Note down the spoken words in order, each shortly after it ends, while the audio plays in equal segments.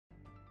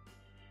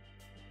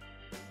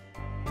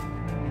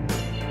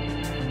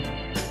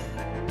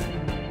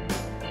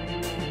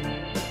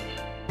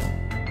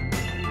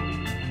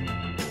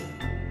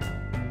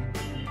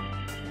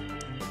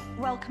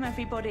Welcome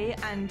everybody,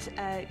 and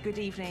good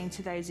evening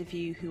to those of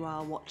you who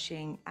are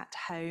watching at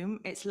home.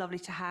 It's lovely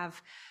to have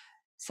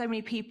so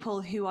many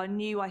people who are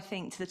new, I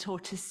think, to the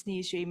Tortoise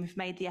newsroom, have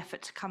made the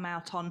effort to come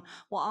out on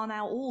what are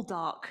now all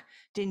dark,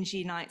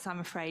 dingy nights, I'm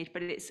afraid,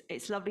 but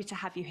it's lovely to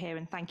have you here,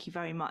 and thank you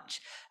very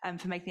much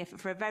for making the effort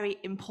for a very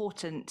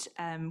important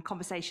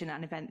conversation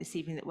and event this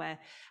evening that we're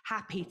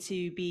happy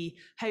to be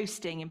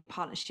hosting in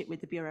partnership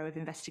with the Bureau of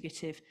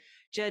Investigative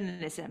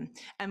Journalism.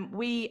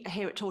 We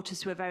here at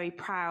Tortoise were very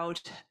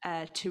proud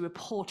to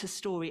report a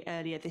story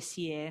earlier this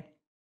year.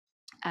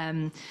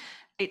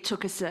 It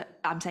took us,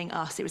 I'm saying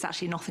us, it was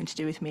actually nothing to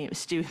do with me, it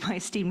was to do with my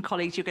esteemed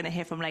colleagues you're going to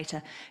hear from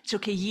later. It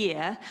took a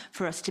year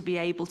for us to be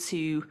able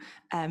to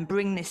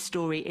bring this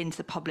story into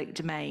the public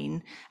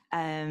domain.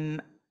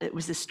 It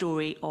was the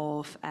story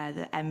of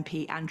the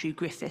MP Andrew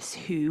Griffiths,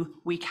 who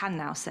we can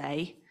now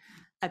say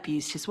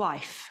abused his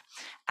wife.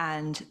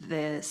 And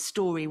the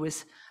story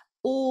was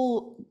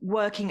all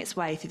working its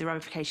way through the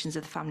ramifications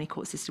of the family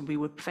court system. We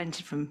were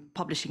prevented from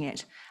publishing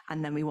it,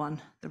 and then we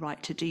won the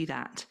right to do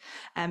that.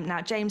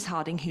 Now, James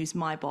Harding, who's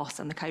my boss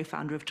and the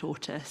co-founder of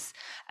Tortoise,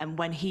 and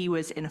when he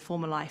was in a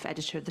former life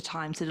editor of the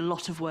Times, did a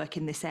lot of work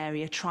in this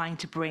area, trying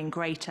to bring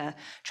greater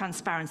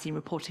transparency and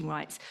reporting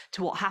rights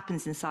to what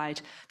happens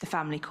inside the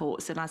family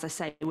courts. And as I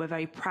say, we're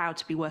very proud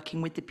to be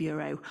working with the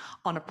Bureau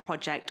on a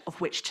project of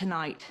which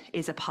tonight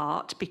is a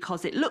part,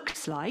 because it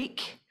looks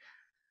like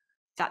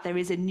that there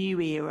is a new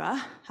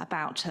era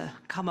about to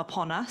come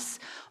upon us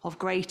of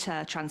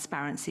greater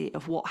transparency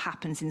of what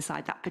happens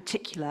inside that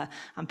particular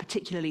and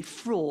particularly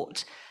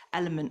fraught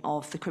element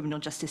of the criminal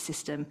justice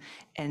system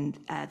in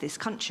this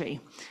country.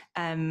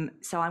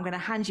 So I'm going to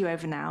hand you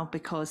over now,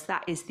 because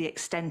that is the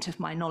extent of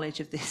my knowledge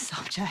of this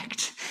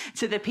subject,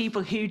 to the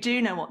people who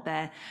do know what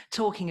they're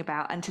talking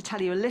about. And to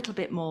tell you a little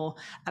bit more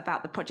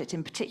about the project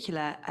in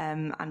particular,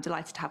 I'm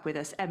delighted to have with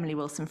us Emily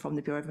Wilson from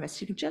the Bureau of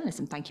Investigative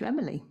Journalism. Thank you,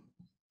 Emily.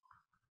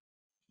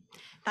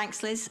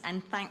 Thanks, Liz,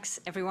 and thanks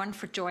everyone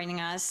for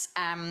joining us.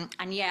 And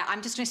yeah,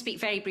 I'm just going to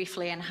speak very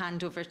briefly and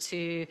hand over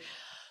to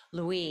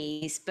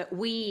Louise. But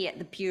we at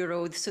the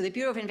Bureau, so the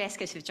Bureau of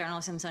Investigative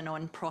Journalism is a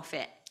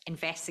non-profit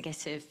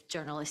investigative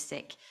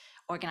journalistic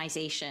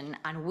organisation,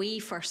 and we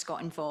first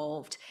got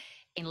involved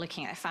in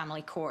looking at the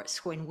family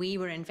courts when we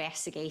were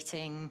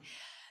investigating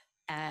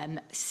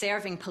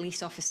serving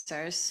police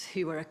officers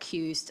who were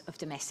accused of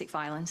domestic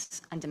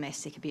violence and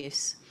domestic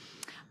abuse.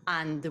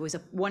 And there was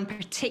one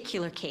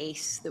particular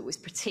case that was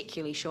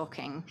particularly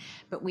shocking,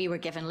 but we were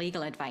given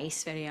legal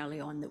advice very early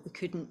on that we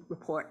couldn't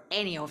report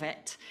any of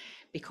it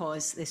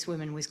because this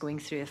woman was going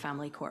through a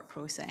family court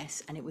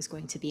process, and it was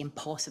going to be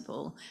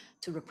impossible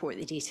to report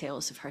the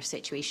details of her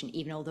situation,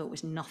 even although it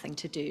was nothing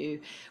to do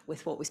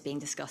with what was being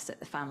discussed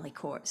at the family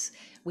courts.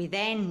 We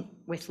then,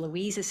 with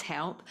Louise's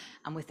help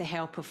and with the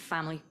help of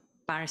family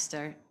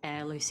barrister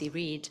Lucy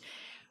Reid,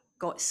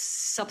 got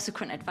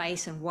subsequent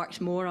advice and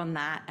worked more on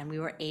that, and we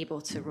were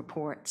able to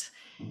report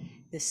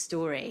the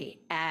story.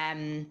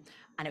 And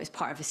it was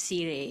part of a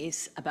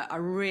series about a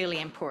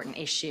really important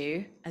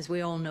issue, as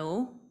we all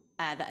know,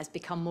 that has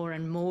become more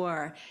and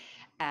more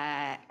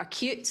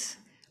acute,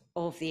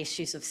 of the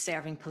issues of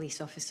serving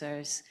police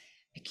officers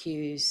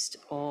accused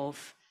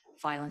of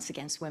violence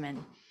against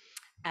women.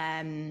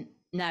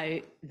 Now,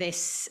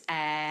 this,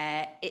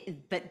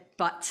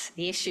 but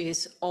the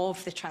issues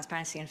of the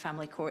transparency in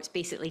family courts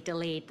basically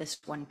delayed this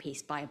one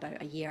piece by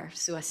about a year.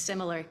 So a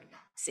similar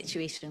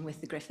situation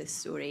with the Griffiths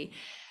story,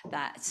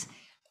 that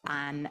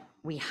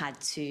we had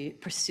to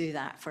pursue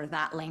that for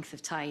that length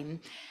of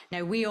time.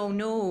 Now, we all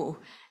know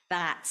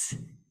that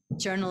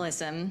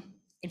journalism,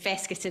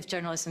 investigative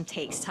journalism,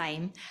 takes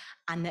time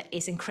and that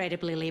is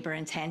incredibly labour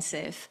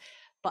intensive,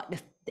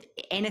 but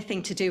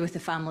anything to do with the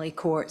family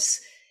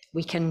courts,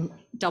 we can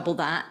double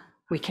that,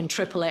 we can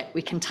triple it,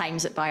 we can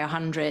times it by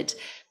 100,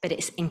 but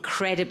it's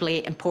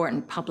incredibly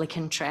important public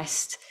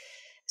interest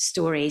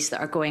stories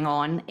that are going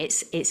on.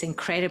 It's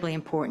incredibly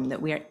important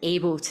that we are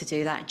able to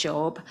do that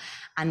job.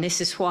 And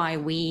this is why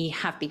we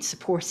have been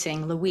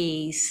supporting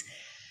Louise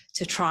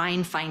to try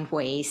and find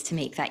ways to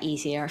make that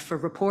easier for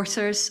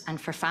reporters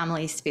and for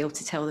families to be able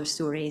to tell their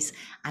stories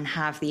and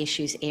have the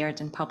issues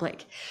aired in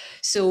public.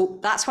 So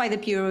that's why the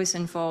Bureau is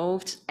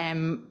involved.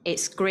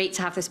 It's great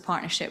to have this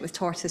partnership with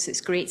Tortoise.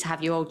 It's great to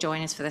have you all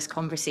join us for this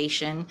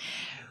conversation.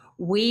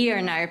 We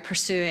are now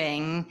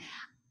pursuing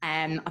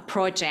a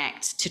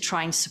project to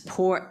try and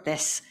support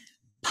this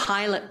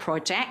pilot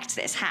project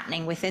that's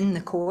happening within the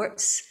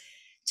courts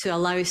to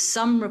allow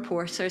some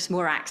reporters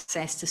more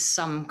access to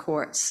some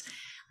courts.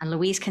 And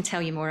Louise can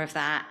tell you more of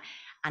that.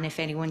 And if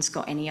anyone's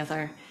got any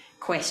other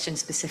questions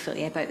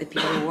specifically about the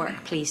Bureau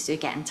work, please do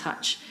get in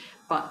touch.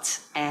 But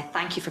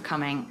thank you for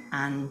coming,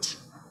 and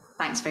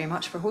thanks very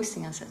much for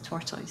hosting us at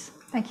Tortoise.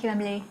 Thank you,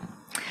 Emily.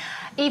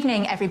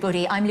 Evening,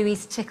 everybody. I'm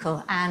Louise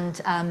Tickle, and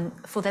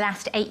for the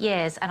last 8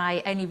 years, and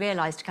I only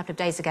realised a couple of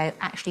days ago,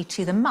 actually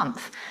to the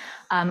month,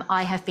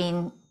 I have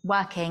been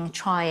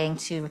trying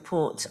to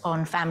report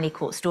on family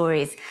court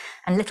stories.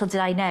 And little did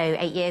I know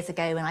 8 years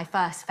ago when I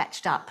first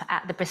fetched up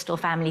at the Bristol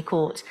Family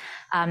Court,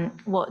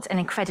 what an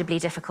incredibly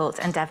difficult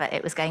endeavour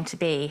it was going to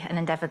be, an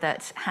endeavour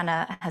that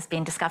Hannah has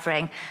been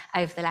discovering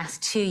over the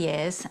last 2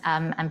 years,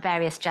 and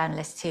various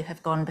journalists who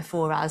have gone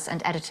before us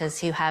and editors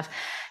who have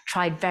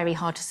tried very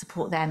hard to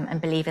support them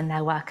and believe in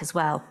their work as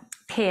well.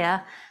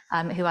 Pia,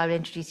 who I will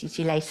introduce you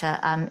to later,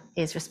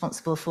 is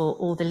responsible for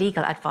all the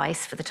legal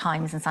advice for the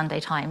Times and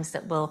Sunday Times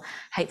that will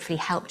hopefully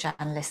help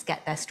journalists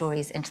get their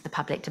stories into the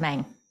public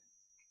domain.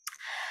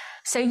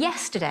 So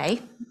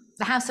yesterday,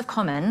 the House of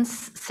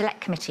Commons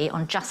Select Committee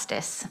on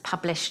Justice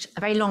published a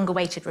very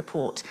long-awaited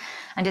report,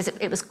 and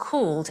it was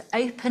called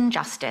Open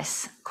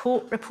Justice,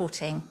 Court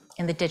Reporting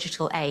in the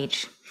Digital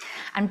Age.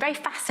 And very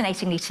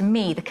fascinatingly to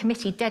me, the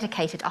committee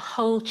dedicated a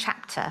whole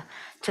chapter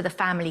to the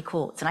family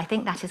courts, and I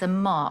think that is a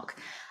mark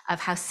of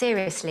how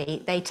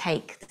seriously they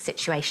take the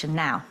situation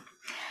now.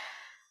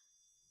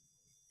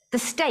 The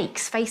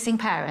stakes facing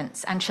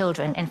parents and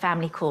children in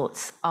family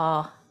courts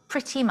are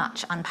pretty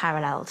much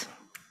unparalleled.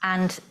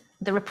 And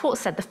the report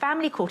said the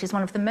family court is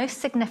one of the most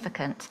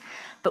significant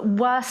but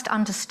worst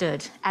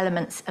understood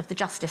elements of the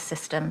justice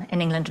system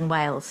in England and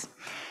Wales.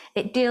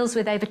 It deals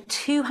with over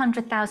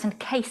 200,000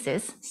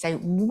 cases, so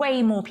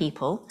way more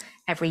people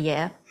every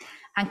year,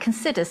 and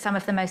considers some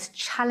of the most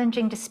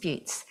challenging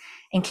disputes,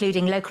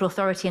 including local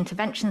authority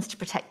interventions to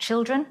protect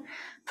children,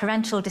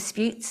 parental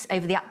disputes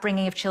over the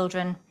upbringing of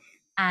children,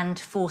 and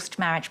forced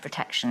marriage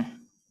protection.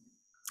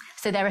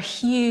 So there are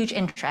huge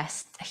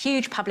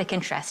public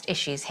interest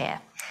issues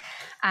here,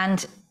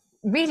 and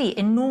really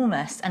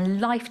enormous and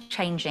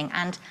life-changing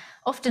and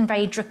often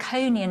very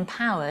draconian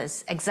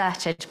powers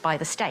exerted by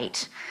the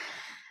state,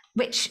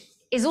 which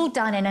is all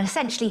done in an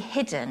essentially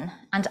hidden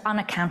and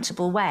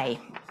unaccountable way.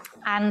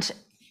 And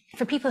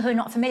for people who are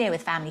not familiar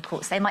with family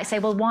courts, they might say,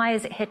 well, why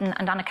is it hidden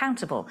and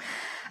unaccountable?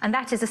 And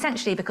that is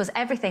essentially because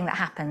everything that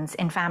happens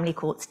in family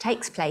courts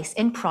takes place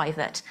in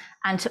private,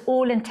 and to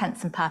all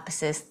intents and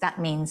purposes, that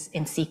means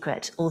in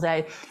secret,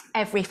 although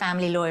every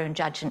family lawyer and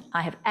judge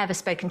I have ever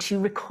spoken to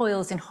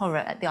recoils in horror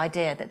at the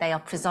idea that they are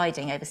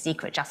presiding over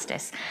secret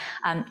justice.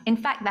 In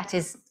fact, that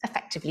is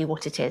effectively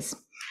what it is.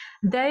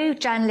 Though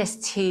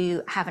journalists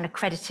who have an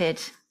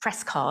accredited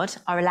press card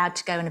are allowed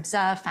to go and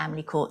observe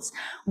family courts,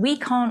 we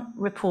can't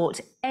report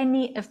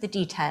any of the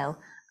detail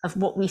of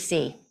what we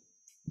see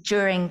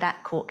during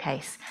that court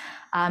case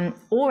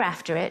or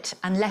after it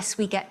unless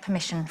we get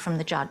permission from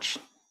the judge.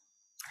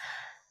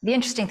 The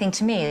interesting thing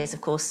to me is,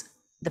 of course,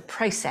 the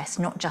process,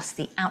 not just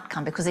the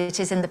outcome, because it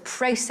is in the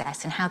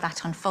process and how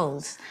that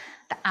unfolds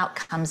that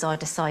outcomes are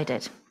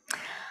decided.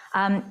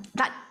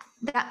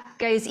 That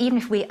goes, even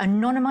if we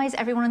anonymise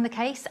everyone in the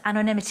case,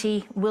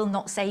 anonymity will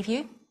not save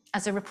you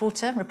as a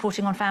reporter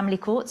reporting on family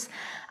courts.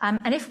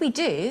 And if we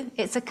do,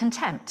 it's a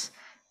contempt,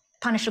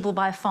 punishable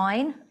by a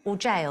fine or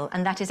jail.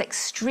 And that is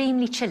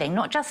extremely chilling,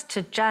 not just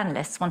to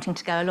journalists wanting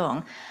to go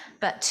along,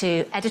 but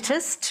to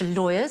editors, to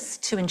lawyers,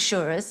 to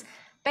insurers.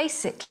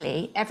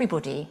 Basically,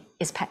 everybody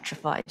is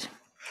petrified.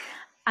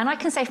 And I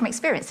can say from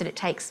experience that it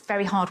takes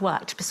very hard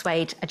work to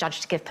persuade a judge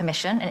to give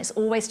permission, and it's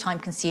always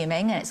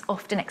time-consuming, and it's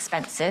often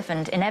expensive,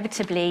 and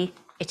inevitably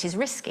it is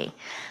risky.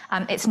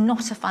 It's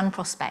not a fun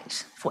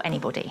prospect for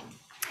anybody.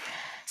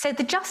 So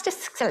the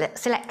Justice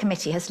Select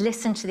Committee has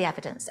listened to the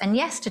evidence, and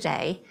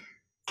yesterday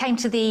came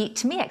to the,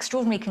 to me,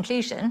 extraordinary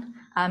conclusion,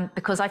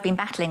 because I've been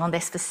battling on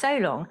this for so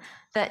long,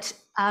 that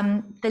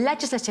the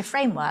legislative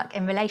framework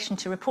in relation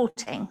to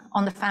reporting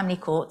on the family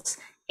courts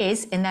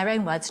is, in their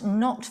own words,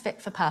 not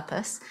fit for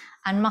purpose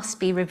and must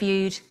be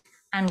reviewed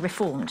and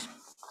reformed.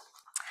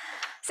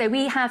 So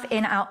we have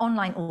in our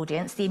online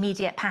audience the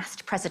immediate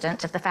past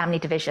president of the Family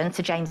Division,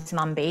 Sir James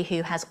Mumby,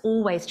 who has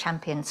always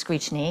championed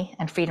scrutiny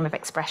and freedom of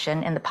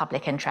expression in the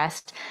public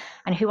interest,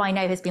 and who I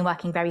know has been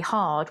working very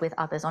hard with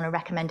others on a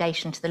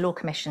recommendation to the Law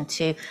Commission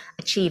to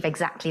achieve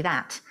exactly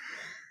that.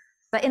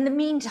 But in the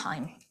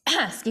meantime,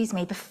 excuse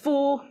me,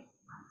 before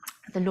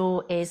the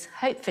law is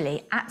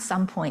hopefully at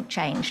some point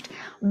changed,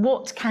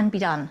 what can be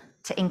done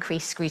to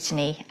increase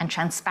scrutiny and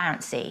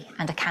transparency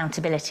and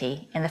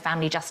accountability in the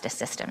family justice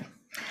system?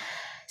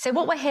 So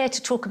what we're here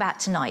to talk about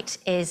tonight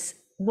is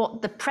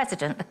what the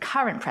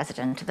current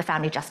president of the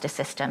family justice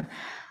system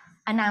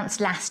announced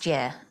last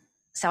year.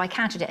 So I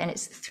counted it, and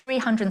it's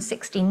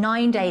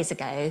 369 days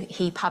ago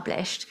he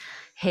published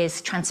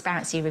his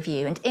transparency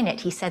review, and in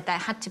it he said there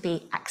had to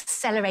be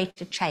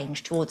accelerated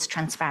change towards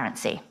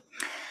transparency.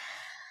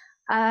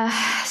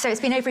 So it's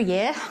been over a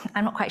year.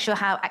 I'm not quite sure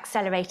how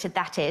accelerated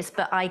that is,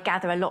 but I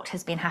gather a lot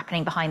has been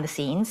happening behind the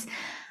scenes.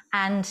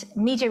 And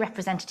media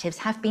representatives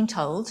have been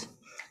told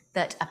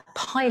that a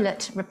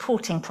pilot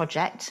reporting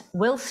project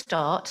will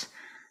start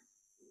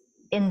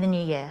in the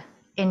new year,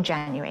 in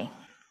January.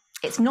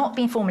 It's not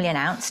been formally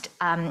announced,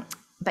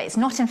 but it's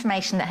not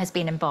information that has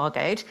been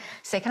embargoed.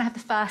 So can I have the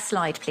first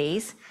slide,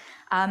 please?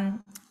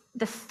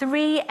 The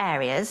three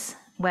areas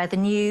where the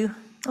new,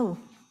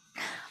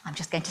 I'm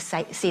just going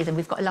to see them.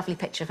 We've got a lovely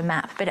picture of a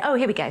map, but oh,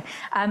 here we go.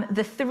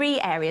 The 3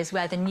 areas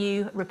where the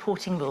new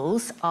reporting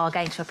rules are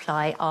going to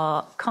apply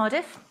are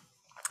Cardiff,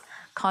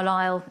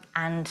 Carlisle,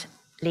 and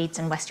Leeds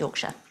and West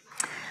Yorkshire.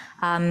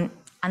 And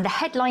the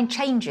headline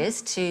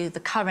changes to the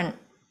current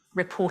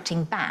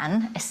reporting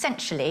ban,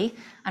 essentially,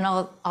 and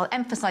I'll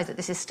emphasise that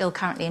this is still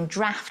currently in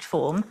draft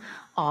form,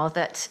 are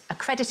that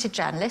accredited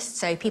journalists,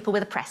 so people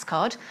with a press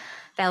card,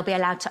 they'll be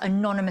allowed to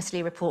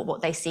anonymously report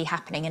what they see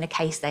happening in a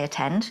case they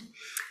attend.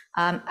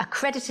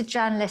 Accredited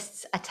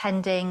journalists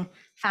attending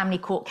family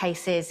court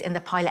cases in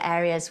the pilot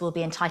areas will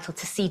be entitled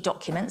to see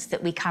documents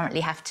that we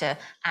currently have to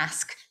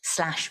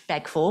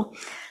ask/beg for.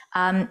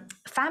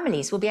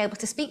 Families will be able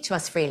to speak to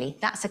us freely.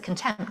 That's a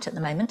contempt at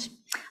the moment.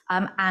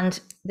 And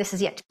this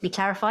is yet to be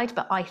clarified,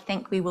 but I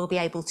think we will be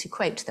able to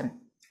quote them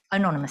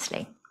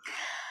anonymously.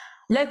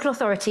 Local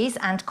authorities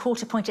and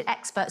court-appointed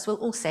experts will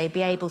also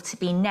be able to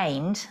be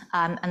named,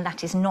 and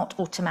that is not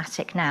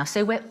automatic now.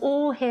 So we're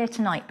all here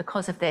tonight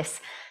because of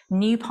this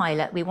new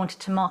pilot. We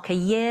wanted to mark a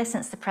year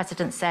since the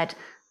President said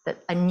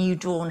that a new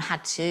dawn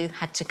had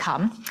to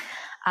come.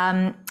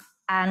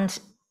 And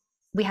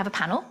we have a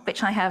panel,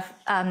 which I have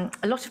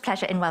a lot of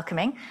pleasure in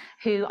welcoming,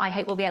 who I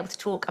hope will be able to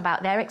talk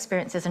about their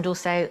experiences and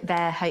also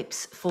their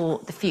hopes for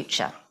the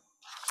future.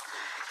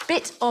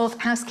 Bit of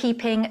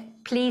housekeeping.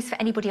 Please, for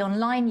anybody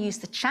online, use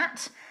the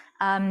chat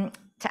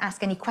to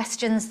ask any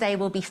questions. They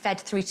will be fed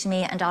through to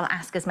me and I'll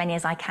ask as many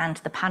as I can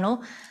to the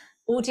panel.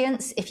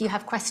 Audience, if you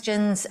have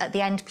questions at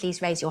the end,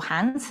 please raise your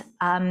hands.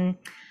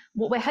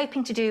 What we're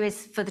hoping to do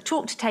is for the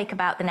talk to take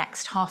about the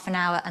next half an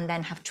hour and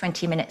then have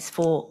 20 minutes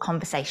for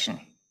conversation.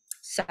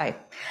 So,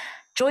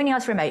 joining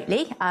us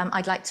remotely,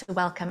 I'd like to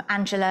welcome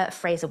Angela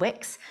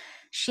Fraser-Wicks.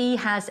 She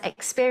has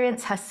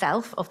experience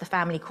herself of the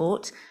family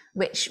court,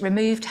 which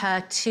removed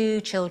her 2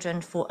 children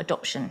for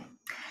adoption.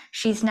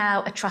 She's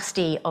now a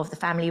trustee of the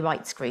Family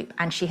Rights Group,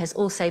 and she has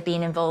also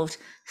been involved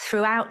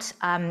throughout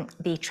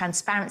the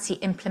Transparency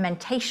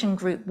Implementation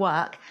Group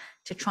work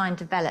to try and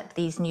develop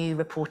these new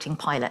reporting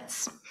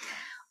pilots.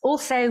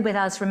 Also with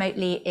us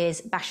remotely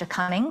is Basha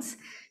Cummings.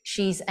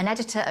 She's an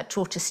editor at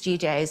Tortoise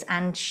Studios,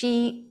 and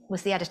she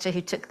was the editor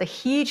who took the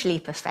huge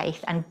leap of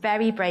faith and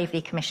very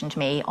bravely commissioned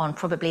me on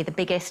probably the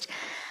biggest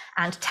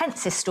and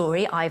tensest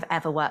story I've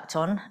ever worked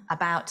on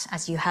about,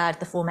 as you heard,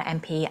 the former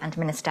MP and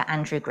Minister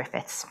Andrew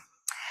Griffiths.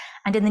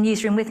 And in the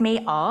newsroom with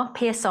me are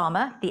Pia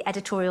Sama, the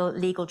editorial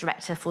legal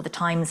director for the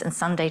Times and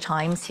Sunday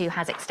Times, who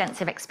has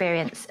extensive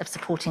experience of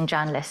supporting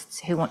journalists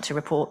who want to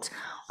report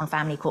on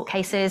family court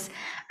cases.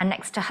 And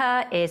next to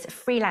her is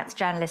freelance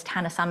journalist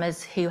Hannah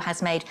Summers, who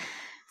has made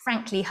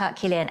frankly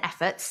Herculean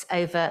efforts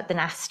over the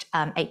last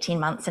 18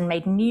 months and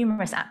made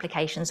numerous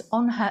applications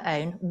on her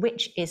own,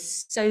 which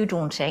is so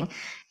daunting,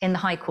 in the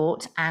High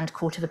Court and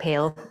Court of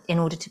Appeal in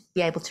order to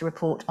be able to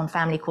report on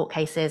family court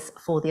cases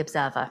for the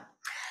Observer.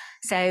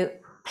 So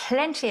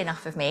plenty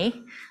enough of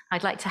me.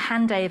 I'd like to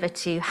hand over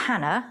to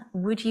Hannah.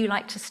 Would you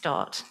like to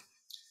start?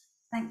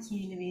 Thank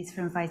you, Louise, for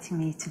inviting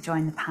me to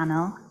join the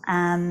panel.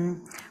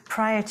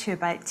 Prior to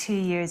about 2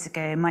 years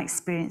ago, my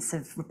experience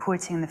of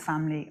reporting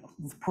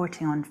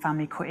on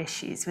family court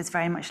issues was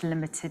very much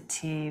limited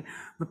to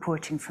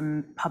reporting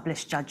from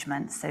published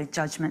judgments, so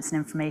judgments and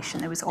information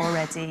that was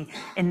already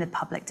in the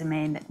public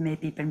domain that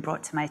maybe been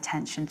brought to my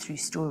attention through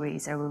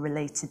stories or were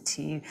related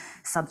to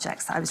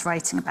subjects that I was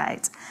writing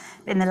about.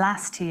 In the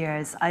last 2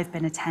 years, I've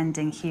been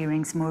attending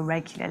hearings more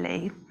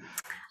regularly,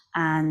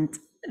 and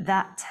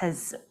that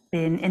has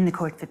been in the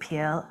Court of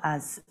Appeal,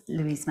 as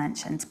Louise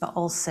mentioned, but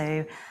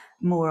also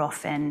more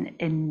often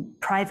in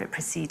private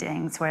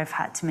proceedings where I've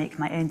had to make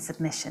my own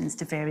submissions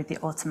to vary the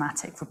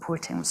automatic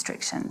reporting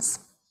restrictions.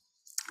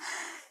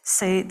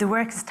 So the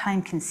work is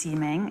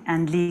time-consuming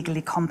and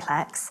legally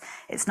complex.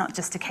 It's not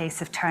just a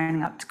case of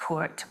turning up to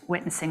court,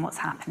 witnessing what's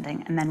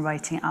happening, and then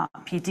writing it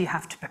up. You do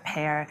have to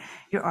prepare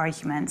your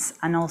arguments,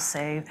 and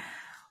also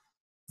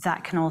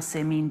that can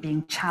also mean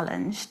being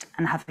challenged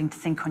and having to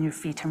think on your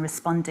feet and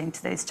responding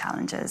to those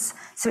challenges.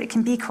 So it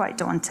can be quite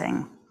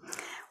daunting.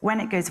 When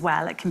it goes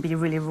well, it can be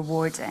really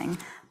rewarding,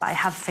 but I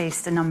have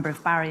faced a number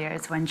of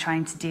barriers when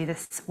trying to do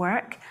this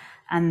work.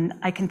 And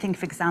I can think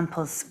of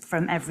examples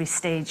from every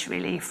stage,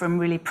 really, from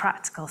really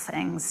practical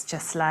things,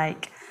 just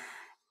like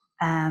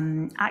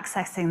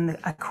accessing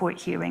a court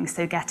hearing,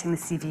 so getting the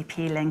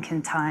CVP link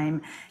in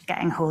time,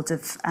 getting hold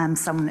of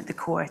someone at the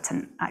court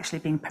and actually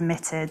being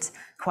permitted.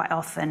 Quite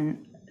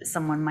often,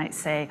 someone might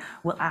say,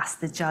 we'll ask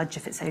the judge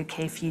if it's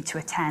okay for you to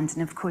attend,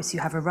 and of course you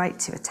have a right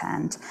to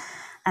attend.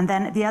 And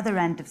then at the other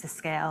end of the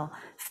scale,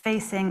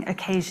 facing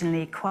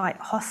occasionally quite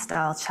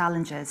hostile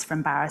challenges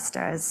from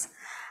barristers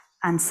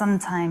and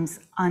sometimes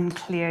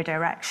unclear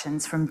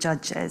directions from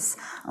judges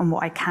on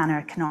what I can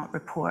or cannot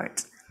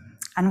report.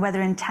 And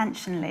whether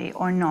intentionally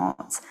or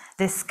not,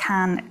 this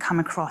can come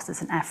across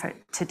as an effort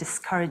to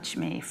discourage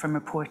me from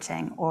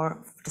reporting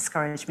or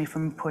discourage me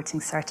from reporting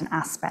certain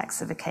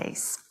aspects of a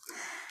case.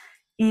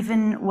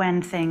 Even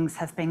when things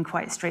have been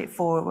quite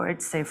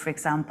straightforward, so for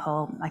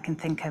example, I can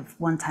think of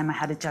one time I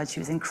had a judge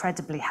who was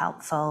incredibly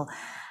helpful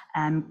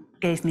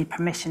gave me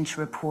permission to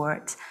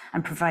report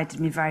and provided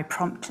me very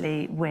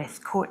promptly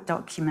with court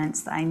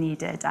documents that I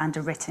needed and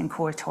a written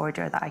court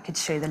order that I could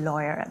show the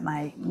lawyer at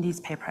my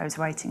newspaper I was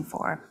writing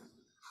for.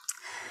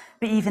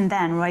 But even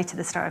then, right at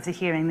the start of the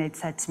hearing, they'd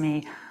said to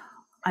me,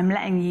 I'm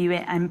letting you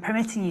in, I'm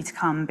permitting you to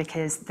come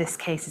because this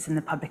case is in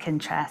the public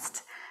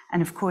interest.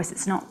 And of course,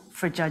 it's not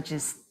for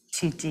judges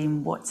to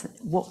deem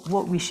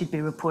what we should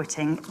be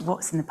reporting,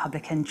 what's in the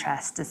public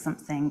interest is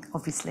something,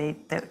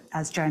 obviously, that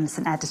as journalists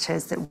and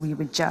editors that we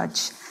would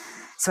judge.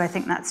 So I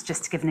think that's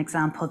just to give an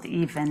example that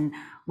even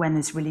when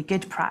there's really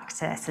good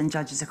practice and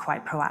judges are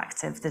quite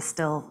proactive, there's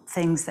still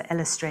things that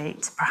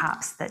illustrate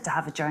perhaps that to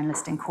have a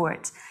journalist in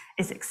court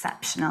is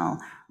exceptional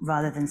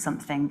rather than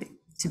something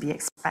to be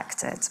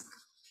expected.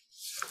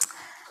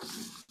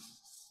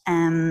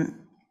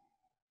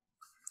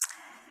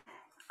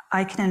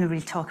 I can only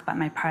really talk about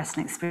my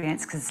personal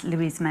experience because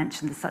Louise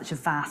mentioned there's such a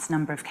vast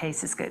number of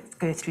cases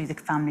go through the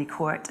family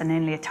court, and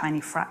only a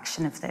tiny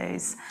fraction of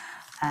those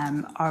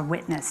are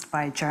witnessed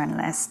by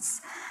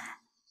journalists.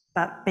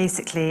 But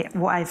basically,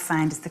 what I've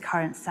found is the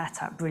current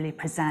setup really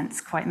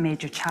presents quite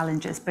major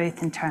challenges,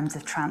 both in terms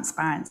of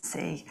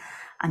transparency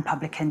and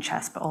public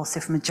interest, but also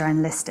from a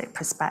journalistic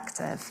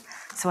perspective.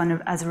 So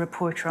as a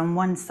reporter on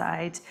one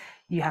side,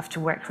 you have to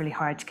work really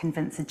hard to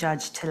convince a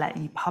judge to let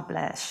you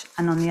publish.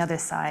 And on the other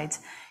side,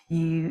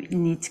 you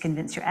need to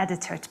convince your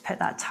editor to put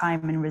that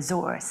time and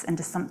resource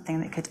into something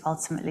that could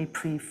ultimately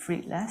prove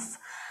fruitless.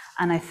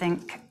 And I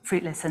think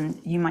fruitless, and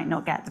you might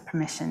not get the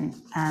permission,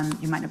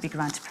 you might not be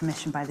granted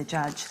permission by the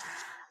judge.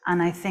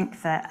 And I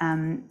think that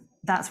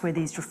that's where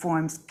these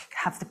reforms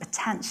have the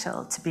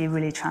potential to be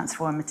really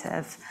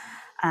transformative,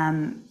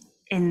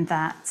 in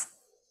that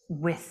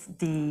with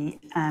the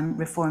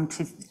reform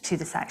to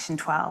the Section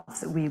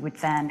 12, that we would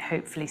then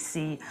hopefully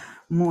see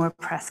more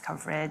press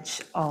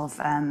coverage of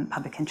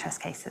public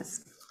interest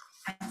cases.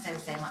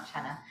 Thanks so much,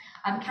 Hannah.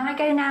 Can I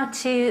go now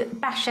to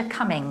Basha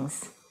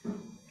Cummings?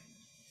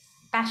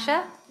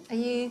 Basha, are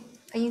you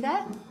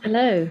there?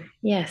 Hello.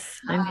 Yes,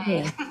 I'm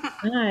here.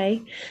 Hi.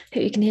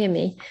 Hope you can hear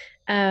me.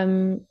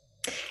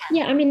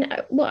 Yeah, I mean,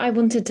 what I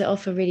wanted to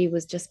offer really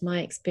was just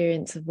my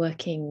experience of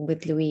working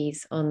with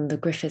Louise on the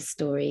Griffiths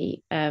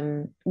story,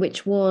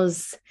 which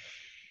was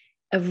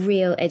a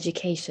real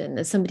education.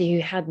 As somebody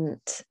who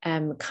hadn't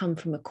come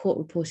from a court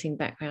reporting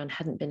background,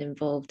 hadn't been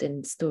involved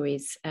in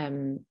stories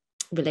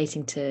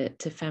relating to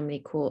family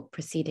court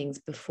proceedings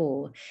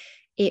before,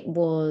 it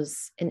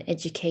was an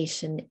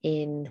education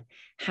in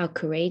how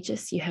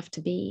courageous you have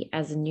to be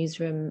as a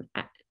newsroom,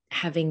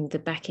 having the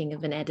backing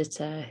of an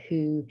editor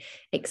who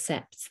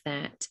accepts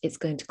that it's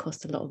going to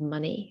cost a lot of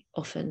money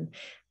often,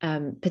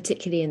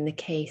 particularly in the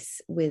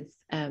case with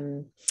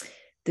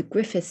the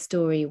Griffith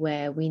story,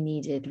 where we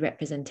needed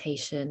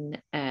representation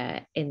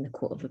in the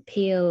Court of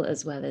Appeal,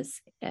 as well as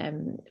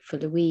for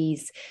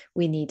Louise,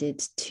 we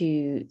needed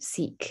to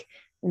seek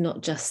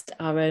not just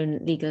our own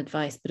legal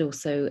advice, but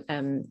also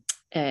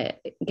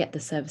get the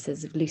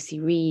services of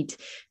Lucy Reed,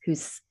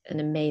 who's an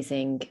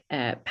amazing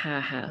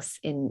powerhouse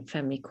in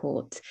family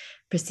court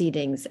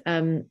proceedings.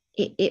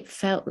 It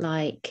felt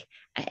like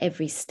at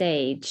every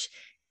stage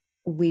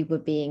we were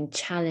being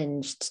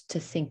challenged to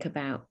think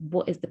about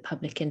what is the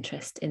public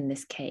interest in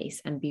this case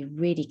and be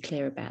really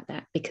clear about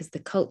that, because the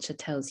culture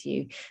tells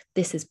you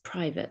this is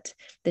private.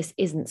 This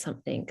isn't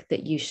something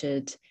that you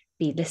should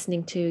be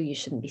listening to. You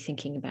shouldn't be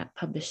thinking about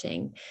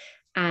publishing.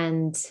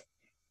 And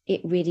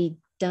it really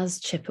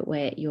does chip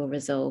away at your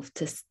resolve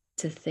to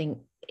think,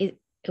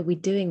 are we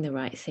doing the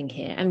right thing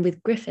here? And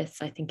with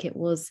Griffiths, I think it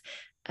was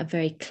a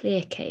very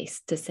clear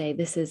case to say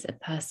this is a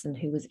person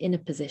who was in a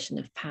position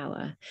of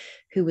power,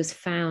 who was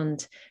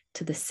found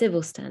to the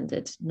civil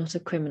standard, not a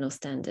criminal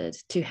standard,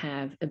 to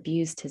have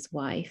abused his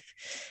wife.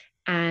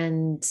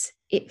 And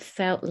it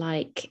felt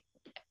like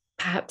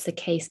perhaps a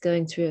case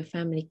going through a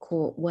family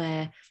court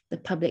where the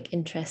public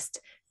interest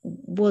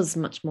was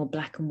much more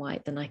black and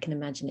white than I can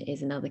imagine it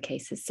is in other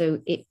cases. So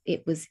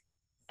it was,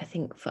 I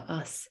think, for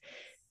us,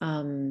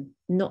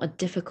 not a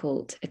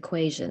difficult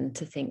equation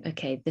to think,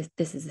 okay,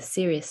 this is a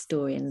serious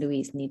story and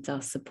Louise needs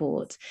our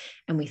support.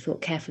 And we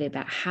thought carefully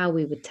about how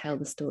we would tell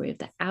the story of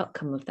the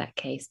outcome of that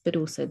case, but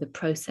also the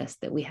process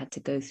that we had to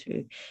go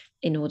through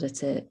in order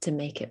to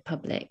make it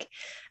public.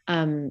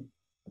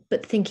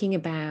 But thinking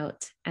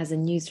about, as a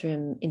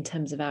newsroom, in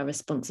terms of our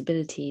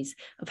responsibilities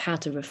of how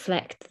to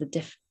reflect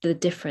the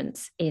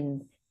difference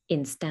in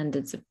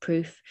standards of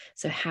proof.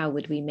 So how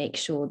would we make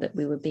sure that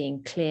we were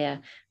being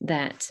clear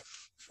that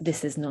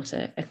this is not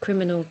a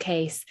criminal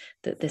case,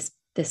 that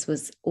this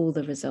was all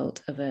the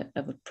result of a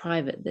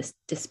private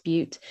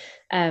dispute,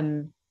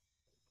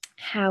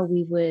 how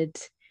we would,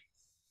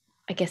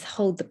 I guess,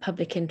 hold the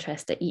public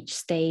interest at each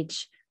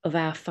stage of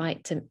our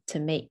fight to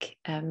make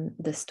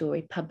the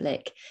story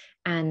public,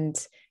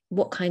 and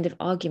what kind of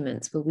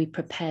arguments were we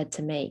prepared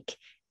to make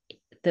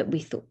that we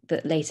thought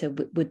that later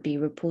would be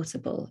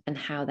reportable, and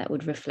how that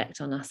would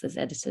reflect on us as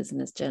editors and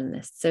as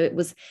journalists. So it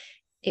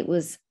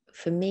was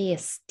for me a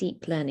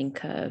steep learning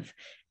curve,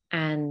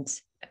 and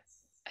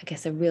I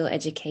guess a real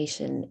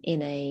education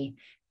in a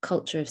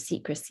culture of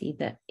secrecy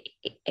that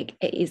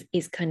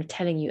is kind of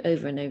telling you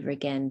over and over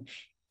again,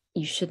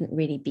 you shouldn't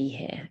really be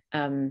here.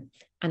 And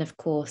of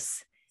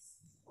course,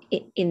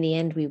 in the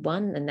end, we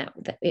won, and that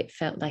it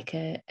felt like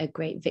a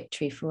great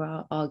victory for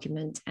our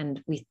argument,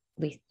 and we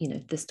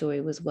the story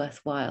was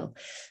worthwhile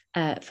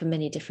for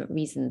many different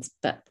reasons.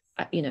 But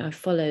I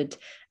followed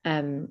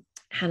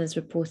Hannah's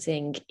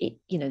reporting.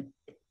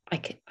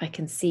 I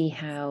can see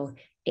how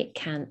it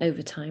can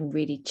over time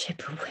really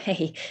chip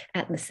away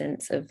at the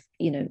sense of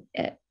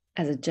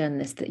as a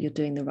journalist that you're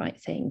doing the right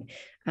thing.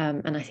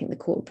 And I think the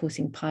court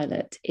reporting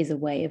pilot is a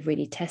way of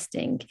really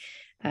testing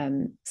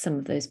some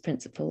of those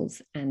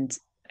principles and,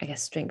 I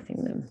guess,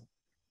 strengthening them.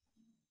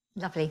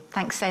 Lovely.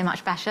 Thanks so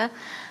much, Basha.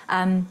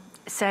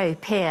 So,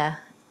 Pia,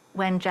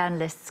 when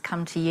journalists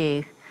come to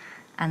you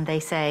and they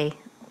say,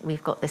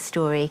 we've got this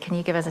story, can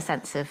you give us a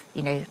sense of,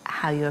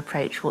 how you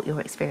approach, what your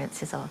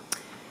experiences are?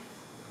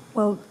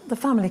 Well, the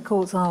family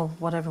courts are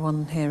what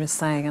everyone here is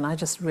saying, and I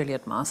just really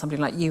admire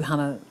somebody like you,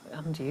 Hannah,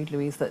 and you,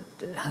 Louise, that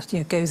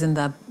goes in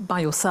there by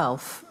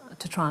yourself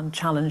to try and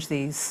challenge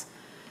the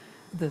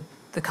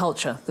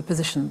culture, the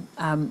position,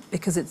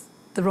 because it's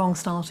the wrong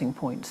starting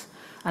point.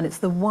 And it's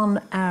the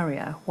one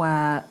area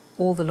where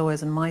all the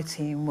lawyers in my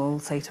team will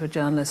say to a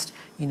journalist,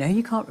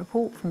 you can't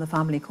report from the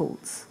family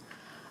courts.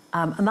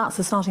 And that's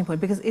the starting point,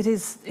 because it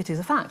is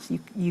a fact.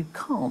 You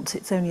can't.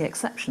 It's only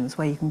exceptions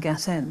where you can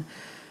get in.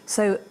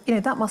 So,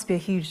 that must be a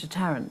huge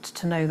deterrent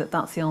to know that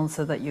that's the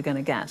answer that you're going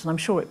to get. And I'm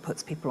sure it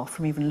puts people off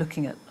from even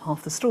looking at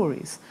half the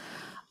stories.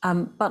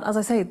 But as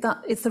I say,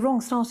 that it's the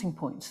wrong starting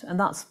point. And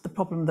that's the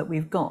problem that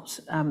we've got,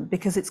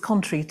 because it's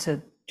contrary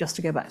to, just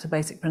to go back to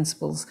basic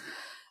principles,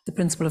 the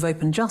principle of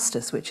open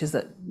justice, which is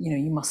that,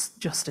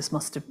 justice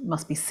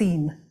must be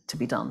seen to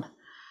be done.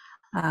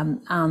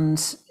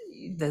 And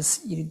there's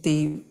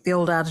the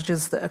old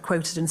adages that are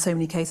quoted in so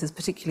many cases,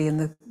 particularly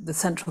in the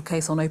central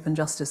case on open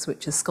justice,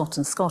 which is Scott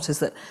and Scott, is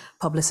that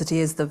publicity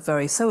is the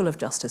very soul of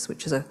justice,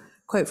 which is a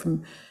quote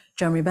from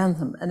Jeremy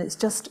Bentham. And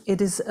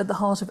it is at the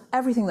heart of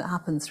everything that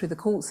happens through the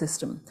court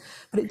system.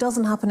 But it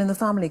doesn't happen in the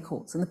family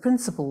courts. And the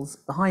principles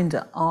behind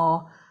it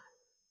are,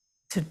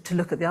 to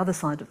look at the other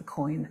side of the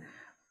coin,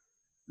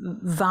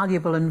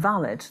 valuable and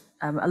valid.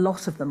 A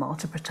lot of them are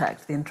to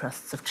protect the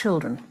interests of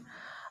children.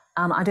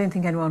 And I don't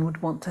think anyone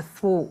would want to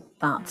thwart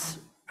that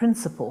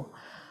principle.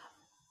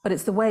 But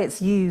it's the way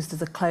it's used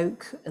as a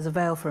cloak, as a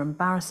veil for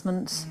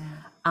embarrassment,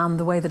 and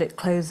the way that it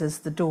closes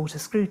the door to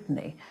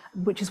scrutiny,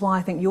 which is why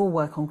I think your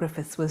work on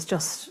Griffiths was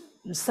just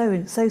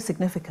so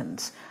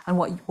significant. And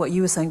what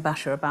you were saying,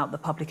 Basha, about the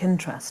public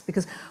interest,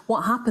 because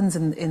what happens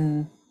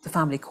in the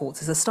family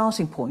courts is the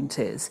starting point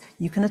is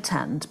you can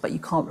attend, but you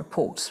can't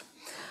report.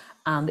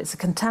 And it's a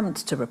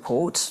contempt to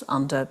report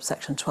under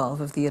Section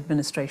 12 of the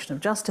Administration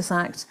of Justice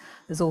Act.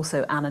 There's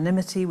also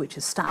anonymity, which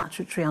is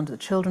statutory under the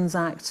Children's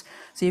Act.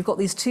 So you've got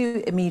these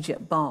two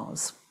immediate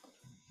bars.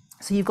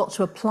 So you've got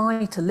to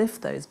apply to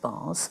lift those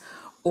bars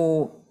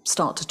or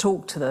start to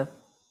talk to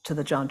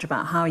the judge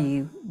about how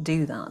you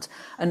do that.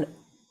 And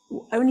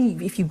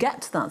only if you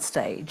get to that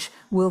stage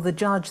will the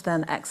judge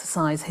then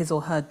exercise his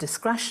or her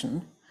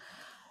discretion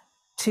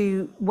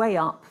to weigh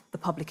up the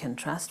public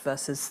interest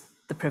versus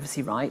the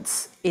privacy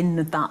rights in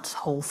that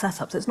whole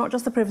setup. So it's not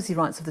just the privacy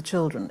rights of the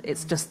children,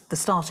 it's just the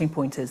starting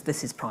point is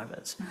this is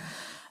private.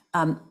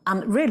 And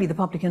really the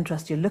public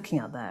interest you're looking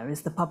at there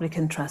is the public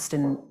interest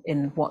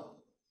in what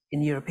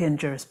in European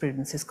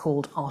jurisprudence is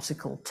called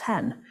Article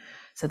 10.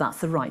 So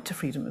that's the right to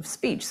freedom of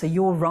speech. So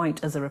your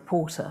right as a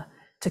reporter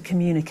to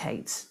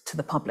communicate to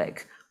the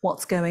public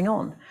what's going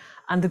on.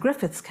 And the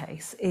Griffiths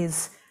case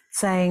is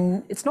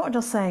saying, it's not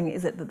just saying,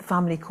 is it that the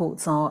family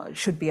courts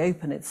should be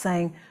open, it's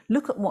saying,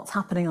 look at what's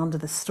happening under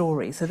this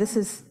story. So this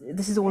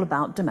is all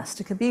about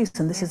domestic abuse,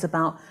 and this is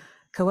about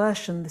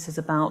coercion, this is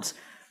about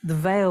the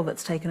veil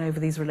that's taken over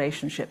these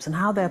relationships and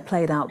how they're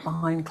played out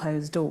behind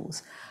closed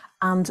doors.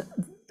 And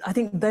I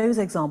think those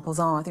examples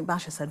are, I think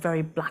Basha said,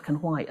 very black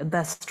and white, and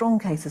they're strong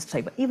cases to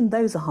take, but even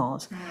those are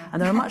hard.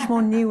 And there are much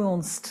more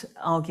nuanced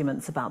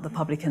arguments about the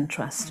public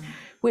interest,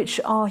 which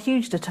are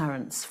huge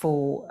deterrents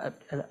for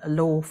a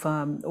law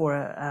firm or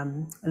a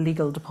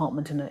legal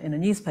department in a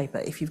newspaper,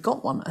 if you've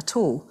got one at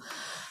all.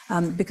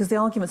 Because the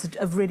arguments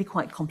are really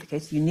quite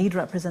complicated. You need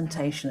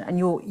representation, and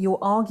you're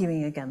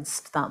arguing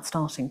against that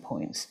starting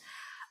point.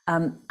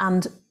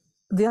 And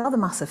the other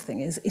massive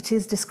thing is it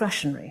is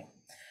discretionary.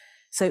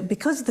 So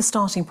because the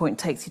starting point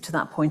takes you to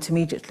that point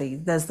immediately,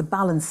 there's the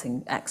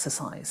balancing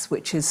exercise,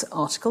 which is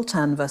Article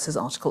 10 versus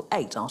Article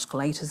 8. Article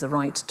 8 is the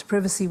right to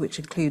privacy, which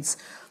includes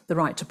the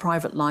right to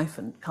private life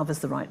and covers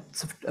the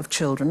rights of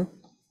children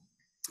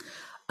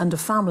and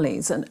of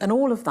families. And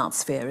all of that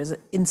sphere is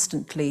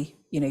instantly,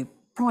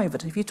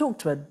 private. If you talk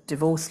to a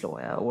divorce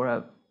lawyer or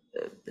a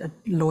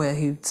lawyer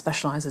who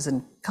specialises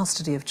in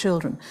custody of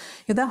children,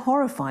 they're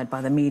horrified by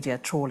the media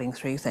trawling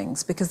through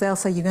things, because they'll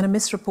say you're going to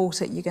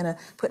misreport it, you're going to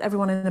put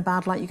everyone in a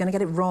bad light, you're going to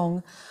get it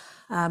wrong.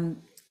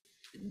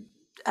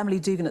 Emily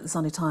Dugan at the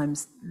Sunday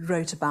Times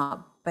wrote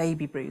about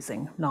baby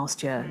bruising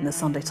last year in the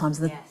Sunday Times.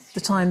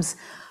 The Times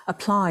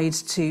applied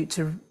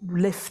to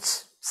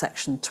lift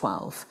Section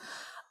 12.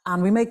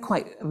 And we made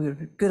quite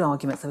good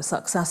arguments that were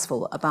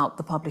successful about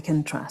the public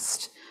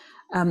interest.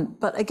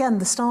 But again,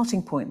 the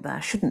starting point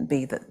there shouldn't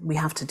be that we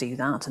have to do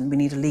that and we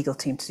need a legal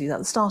team to do that.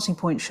 The starting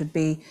point should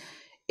be,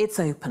 it's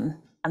open,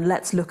 and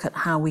let's look at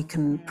how we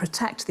can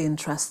protect the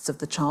interests of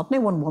the child. No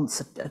one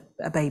wants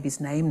a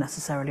baby's name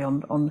necessarily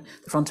on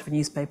the front of a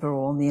newspaper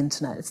or on the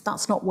internet.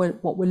 That's not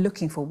what we're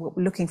looking for. What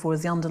we're looking for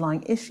is the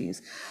underlying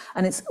issues.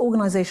 And it's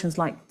organisations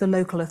like the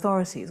local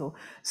authorities or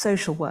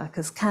social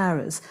workers,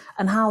 carers,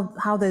 and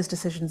how those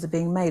decisions are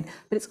being made.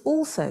 But it's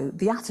also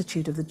the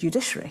attitude of the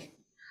judiciary.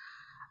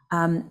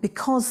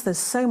 Because there's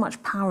so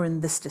much power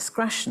in this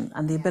discretion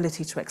and the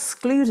ability to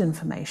exclude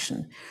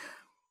information,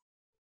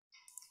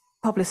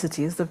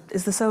 publicity is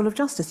the soul of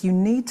justice. You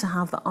need to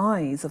have the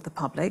eyes of the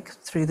public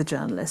through the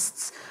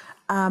journalists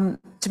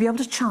to be able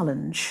to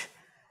challenge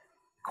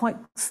quite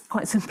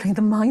simply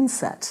the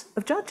mindset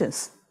of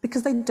judges,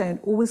 because they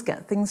don't always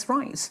get things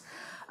right.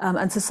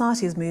 And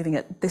society is moving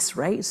at this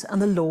rate,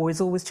 and the law is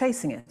always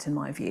chasing it, in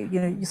my view.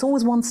 It's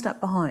always one step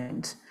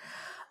behind.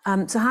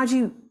 So how do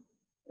you,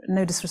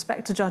 no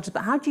disrespect to judges,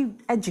 but how do you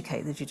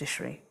educate the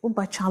judiciary? Well,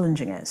 by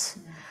challenging it.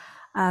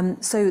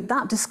 So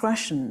that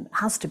discretion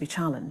has to be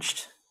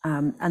challenged.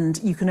 And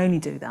you can only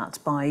do that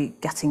by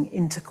getting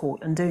into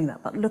court and doing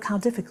that. But look how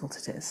difficult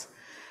it is.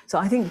 So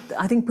I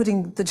think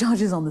putting the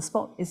judges on the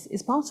spot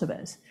is part of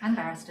it. And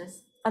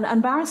barristers.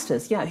 And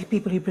barristers, yeah,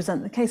 people who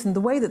present the case. And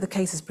the way that the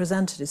case is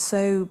presented is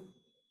so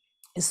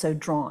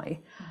dry.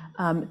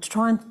 To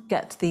try and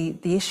get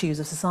the issues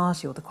of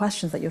society or the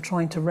questions that you're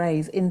trying to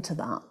raise into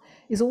that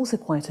is also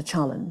quite a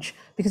challenge,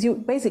 because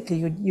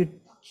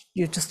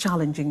you're just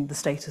challenging the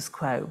status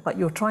quo, but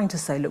you're trying to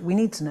say, look, we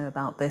need to know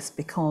about this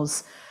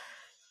because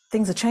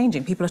things are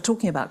changing. People are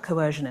talking about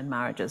coercion in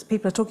marriages.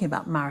 People are talking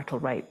about marital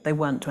rape. They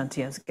weren't 20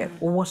 years ago,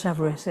 or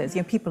whatever it is.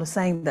 People are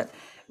saying that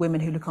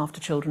women who look after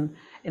children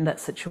in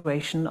that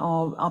situation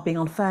are being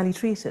unfairly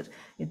treated.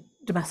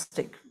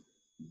 Domestic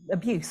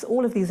abuse,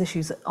 all of these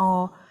issues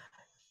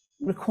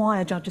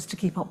require judges to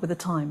keep up with the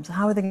times.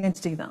 How are they going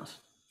to do that?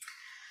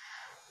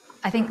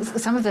 I think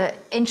some of the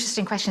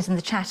interesting questions in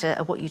the chat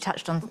are what you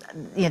touched on.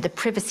 The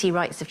privacy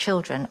rights of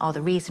children are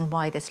the reason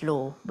why this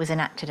law was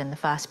enacted in the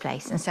first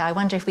place. And so I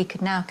wonder if we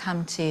could now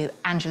come to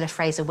Angela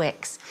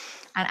Fraser-Wicks.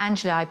 And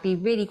Angela, I'd be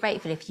really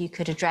grateful if you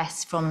could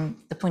address, from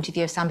the point of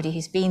view of somebody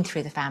who's been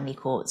through the family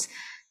courts,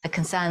 the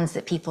concerns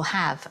that people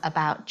have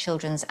about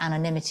children's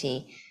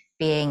anonymity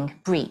being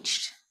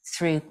breached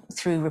through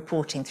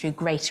reporting, through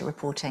greater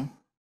reporting.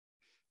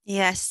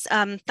 Yes,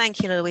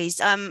 thank you, Louise.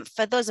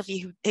 For those of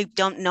you who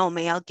don't know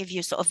me, I'll give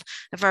you sort of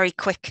a very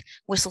quick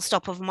whistle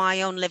stop of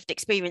my own lived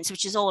experience,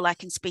 which is all I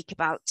can speak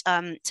about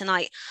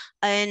tonight.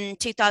 In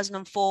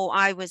 2004,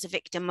 I was a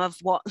victim of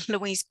what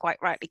Louise quite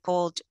rightly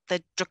called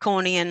the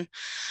draconian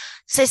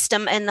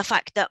system, in the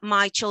fact that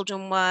my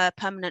children were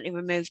permanently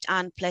removed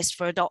and placed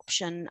for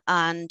adoption,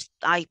 and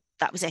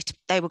that was it.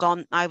 They were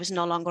gone. I was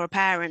no longer a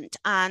parent.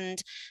 And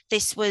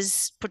this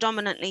was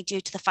predominantly due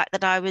to the fact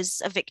that I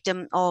was a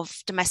victim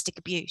of domestic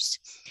abuse.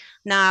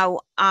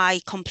 Now,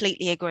 I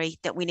completely agree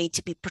that we need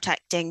to be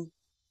protecting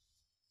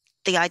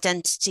the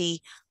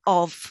identity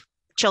of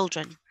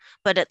children.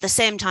 But at the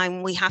same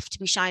time, we have to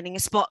be shining a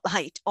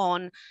spotlight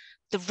on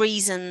the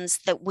reasons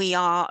that we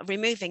are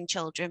removing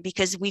children,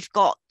 because we've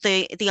got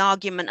the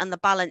argument and the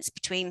balance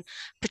between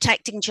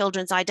protecting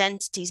children's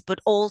identities, but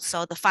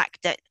also the fact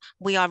that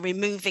we are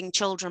removing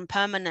children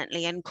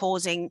permanently and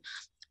causing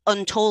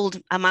untold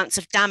amounts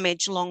of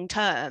damage long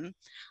term.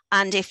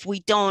 And if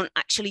we don't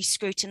actually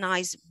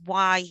scrutinise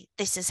why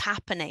this is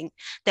happening,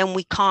 then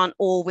we can't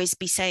always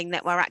be saying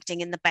that we're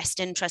acting in the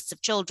best interests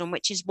of children,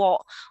 which is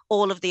what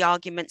all of the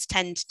arguments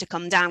tend to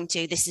come down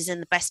to. This is in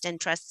the best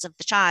interests of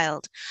the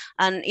child.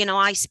 And,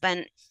 I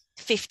spent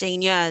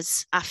 15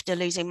 years after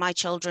losing my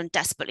children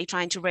desperately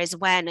trying to raise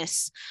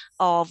awareness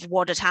of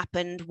what had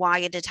happened, why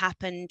it had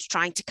happened,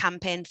 trying to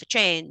campaign for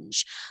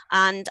change.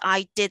 And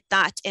I did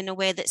that in a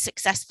way that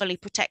successfully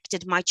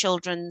protected my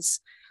children's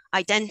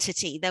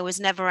identity. There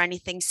was never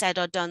anything said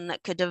or done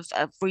that could have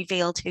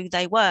revealed who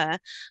they were.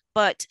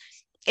 But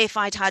if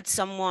I'd had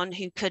someone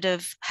who could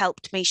have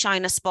helped me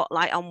shine a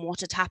spotlight on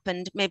what had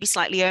happened maybe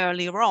slightly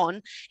earlier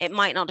on, it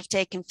might not have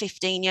taken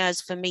 15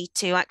 years for me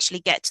to actually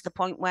get to the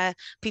point where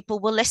people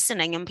were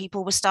listening and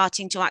people were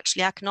starting to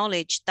actually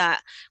acknowledge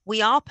that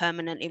we are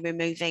permanently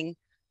removing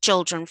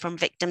children from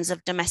victims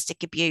of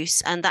domestic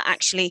abuse, and that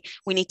actually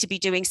we need to be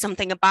doing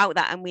something about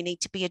that, and we need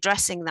to be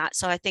addressing that.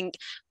 So I think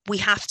we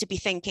have to be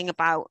thinking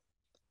about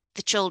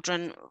the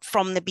children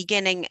from the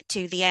beginning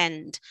to the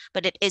end,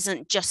 but it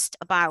isn't just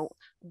about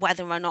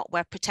whether or not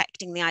we're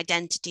protecting the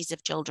identities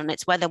of children,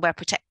 it's whether we're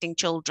protecting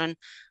children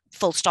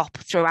full stop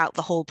throughout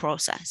the whole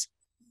process.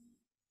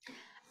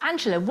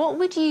 Angela, what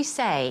would you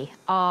say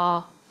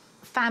are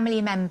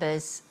family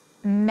members'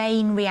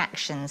 main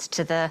reactions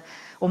to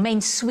or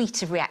main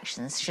suite of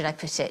reactions, should I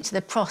put it, to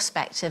the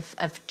prospect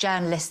of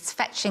journalists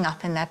fetching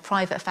up in their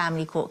private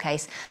family court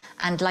case,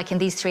 and like in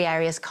these three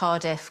areas,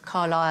 Cardiff,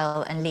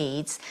 Carlisle and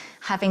Leeds,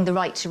 having the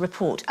right to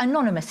report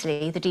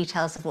anonymously the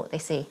details of what they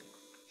see?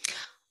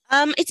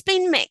 It's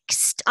been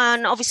mixed.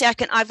 and obviously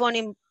I've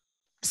only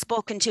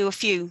spoken to a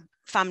few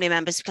family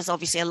members because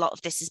obviously a lot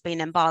of this has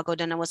been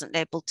embargoed and I wasn't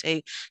able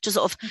to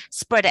sort of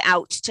spread it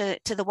out to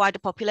the wider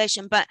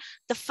population. But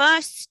the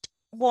first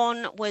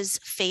one was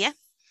fear.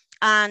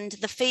 And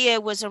the fear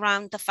was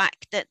around the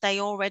fact that they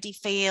already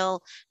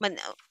feel,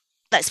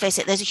 let's face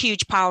it, there's a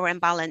huge power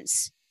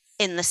imbalance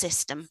in the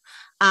system.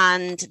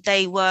 And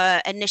they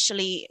were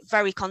initially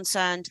very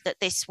concerned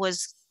that this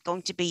was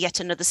going to be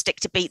yet another stick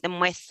to beat them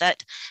with,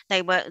 that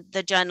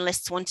the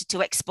journalists wanted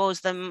to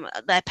expose them,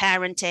 their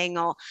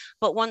parenting,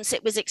 but once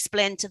it was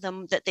explained to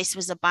them that this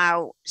was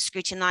about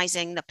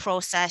scrutinizing the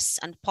process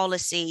and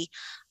policy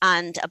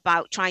and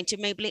about trying to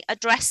maybe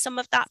address some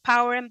of that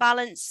power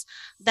imbalance,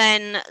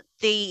 then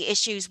the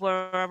issues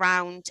were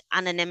around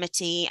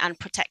anonymity and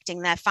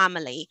protecting their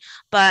family.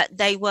 But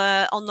they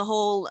were on the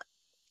whole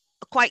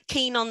quite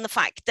keen on the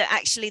fact that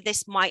actually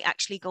this might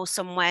actually go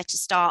somewhere to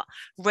start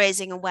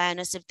raising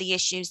awareness of the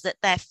issues that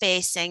they're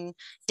facing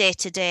day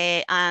to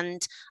day,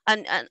 and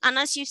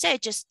as you say,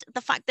 just the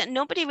fact that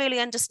nobody really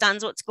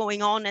understands what's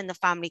going on in the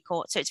family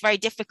court. So it's very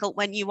difficult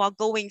when you are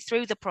going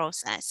through the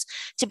process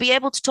to be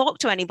able to talk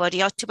to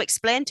anybody or to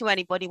explain to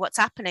anybody what's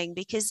happening,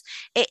 because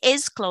it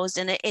is closed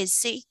and it is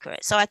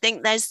secret. So I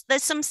think there's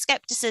some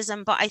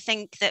skepticism, but I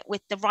think that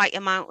with the right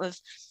amount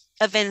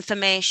of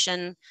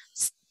information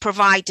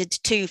provided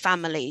to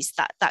families,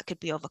 that could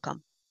be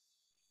overcome.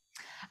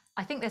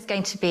 I think there's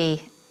going to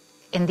be,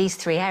 in these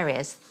three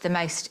areas, the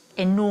most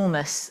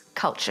enormous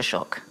culture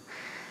shock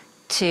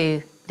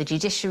to the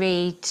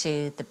judiciary,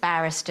 to the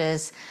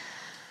barristers,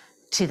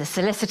 to the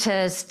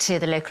solicitors, to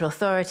the local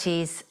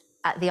authorities,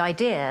 at the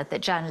idea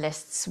that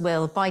journalists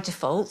will, by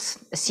default,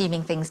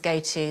 assuming things go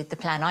to the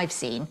plan I've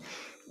seen,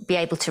 be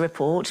able to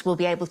report, will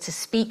be able to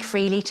speak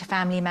freely to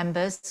family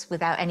members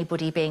without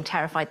anybody being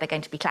terrified they're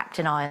going to be clapped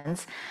in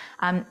irons.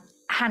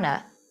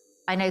 Hannah,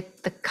 I know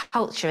the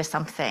culture is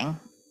something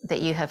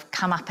that you have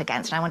come up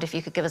against, and I wonder if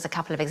you could give us a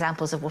couple of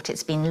examples of what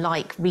it's been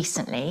like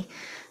recently,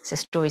 so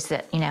stories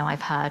that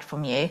I've heard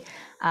from you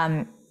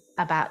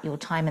about your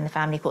time in the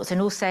family courts, and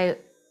also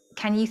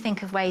can you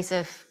think of ways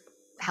of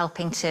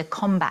helping to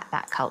combat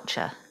that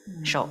culture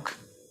shock?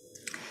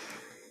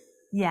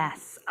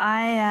 Yes,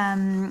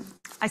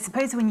 I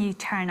suppose when you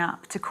turn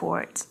up to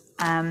court,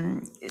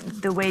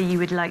 the way you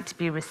would like to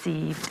be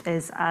received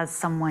is as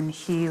someone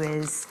who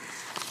is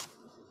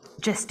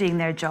just doing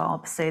their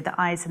job, so the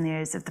eyes and the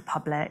ears of the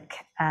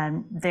public,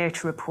 there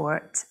to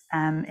report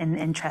in the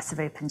interest of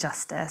open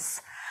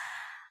justice.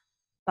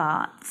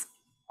 But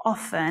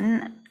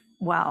often,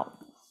 well,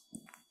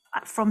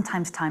 from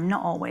time to time,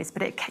 not always,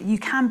 but you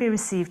can be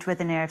received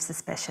with an air of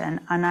suspicion,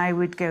 and I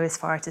would go as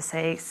far to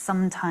say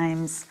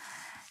sometimes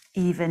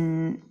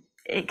even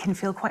it can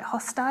feel quite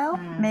hostile,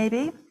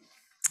 maybe.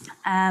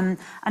 And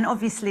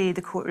obviously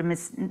the courtroom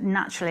is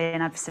naturally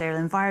an adversarial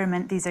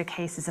environment. These are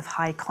cases of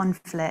high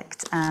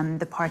conflict.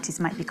 The parties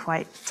might be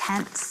quite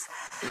tense,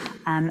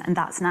 and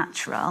that's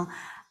natural.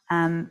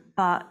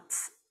 But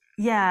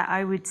yeah,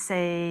 I would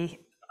say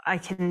I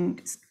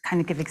can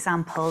kind of give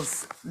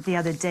examples. The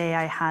other day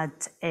I had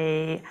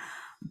a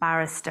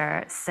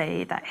barrister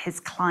say that his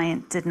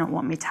client did not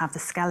want me to have the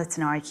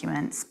skeleton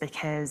arguments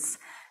because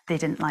they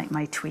didn't like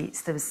my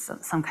tweets. There was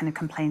some kind of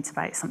complaint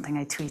about something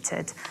I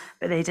tweeted,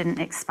 but they didn't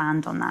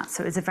expand on that.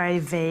 So it was a very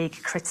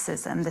vague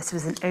criticism. This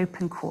was an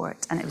open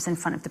court, and it was in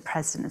front of the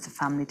president of the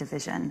family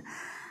division.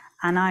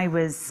 And I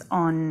was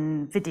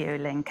on video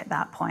link at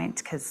that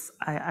point because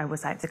I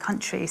was out of the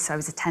country, so I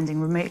was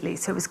attending remotely.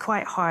 So it was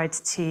quite hard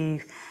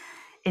to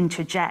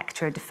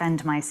interject or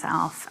defend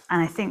myself.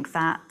 And I think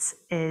that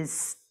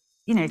is,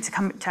 to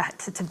come to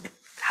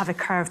have a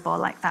curveball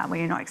like that where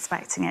you're not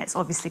expecting it, it's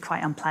obviously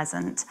quite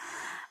unpleasant.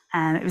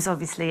 It was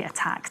obviously a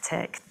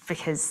tactic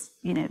because,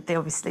 they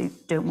obviously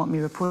don't want me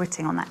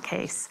reporting on that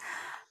case.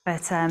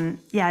 But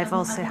yeah, I've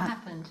also had...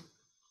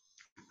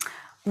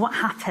 What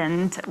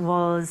happened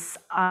was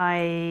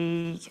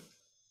I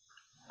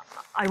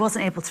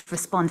wasn't able to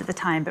respond at the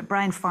time, but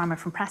Brian Farmer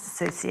from Press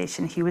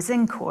Association, who was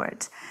in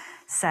court,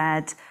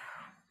 said,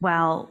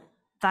 well,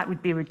 that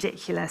would be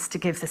ridiculous to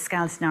give the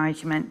skeleton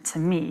argument to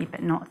me,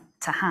 but not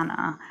to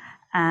Hannah.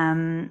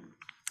 And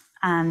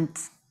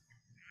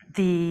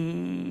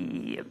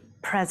the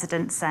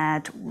president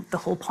said the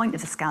whole point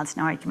of the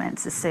skeleton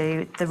arguments is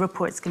so the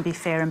reports can be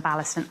fair and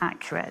balanced and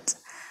accurate.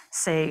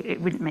 So it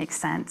wouldn't make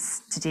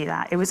sense to do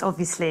that. It was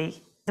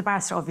obviously, the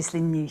barrister obviously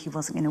knew he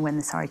wasn't going to win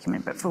this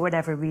argument, but for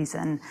whatever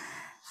reason,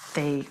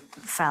 they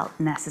felt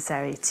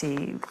necessary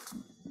to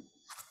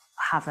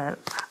have a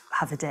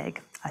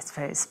dig, I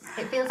suppose.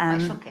 It feels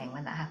quite shocking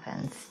when that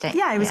happens.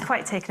 Yeah, I was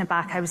quite taken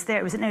aback. I was there,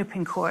 it was an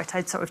open court.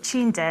 I'd sort of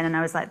tuned in and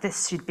I was like,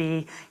 this should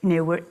be,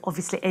 we're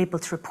obviously able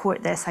to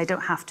report this. I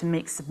don't have to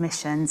make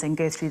submissions and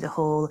go through the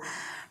whole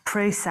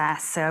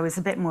process. So I was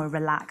a bit more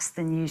relaxed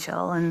than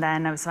usual. And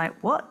then I was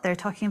like, what? They're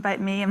talking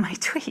about me and my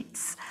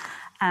tweets.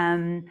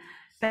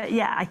 But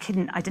yeah, I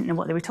didn't know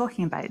what they were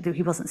talking about.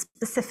 He wasn't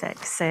specific.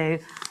 So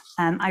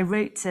I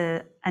wrote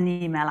an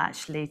email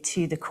actually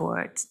to the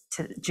court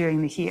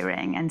during the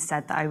hearing and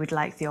said that I would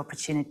like the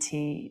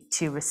opportunity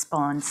to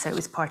respond. So it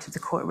was part of the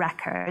court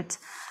record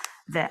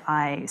that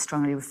I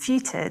strongly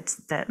refuted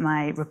that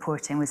my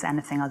reporting was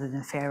anything other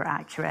than fair or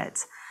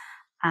accurate.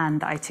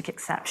 And I took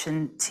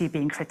exception to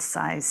being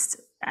criticised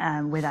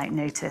without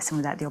notice and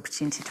without the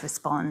opportunity to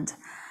respond.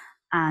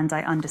 And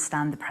I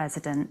understand the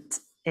president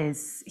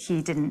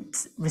he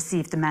didn't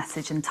receive the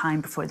message in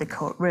time before the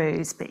court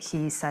rose, but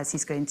he says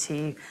he's going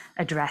to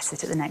address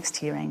it at the next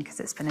hearing because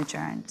it's been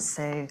adjourned.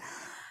 So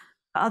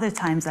other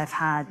times I've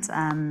had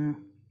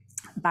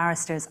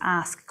barristers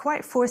ask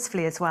quite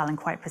forcefully as well and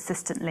quite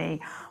persistently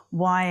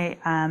why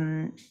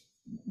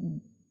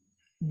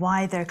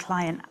their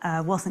client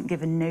wasn't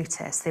given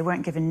notice. They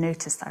weren't given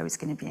notice that I was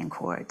going to be in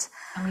court.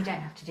 And we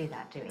don't have to do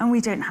that, do we? And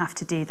we don't have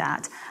to do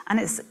that. And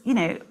it's,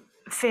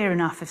 fair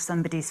enough if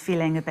somebody's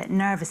feeling a bit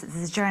nervous that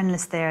there's a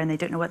journalist there and they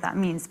don't know what that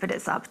means, but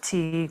it's up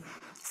to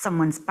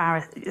someone's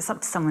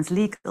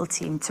legal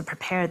team to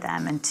prepare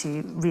them and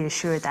to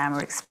reassure them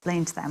or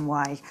explain to them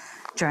why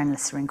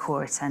journalists are in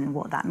court and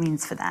what that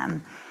means for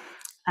them.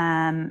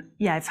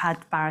 I've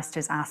had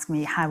barristers ask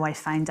me how I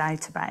found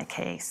out about a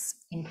case.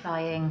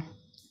 Implying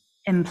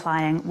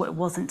what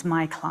wasn't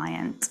my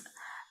client.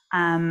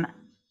 And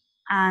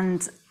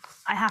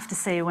I have to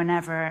say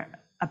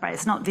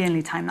it's not the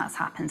only time that's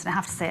happened. And I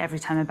have to say every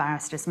time a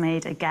barrister's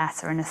made a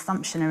guess or an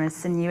assumption or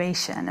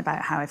insinuation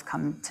about how I've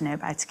come to know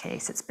about a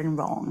case, it's been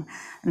wrong.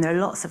 And there are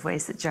lots of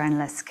ways that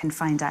journalists can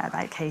find out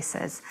about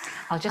cases.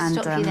 I'll just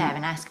stop you there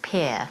and ask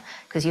Pierre,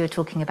 because you were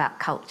talking about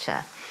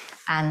culture.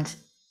 And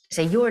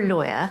so you're a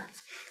lawyer,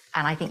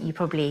 and I think you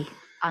probably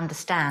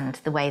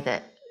understand the way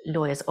that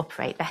lawyers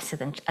operate better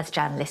than as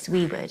journalists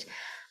we would.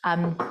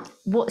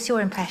 What's your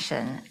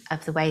impression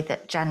of the way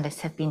that journalists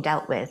have been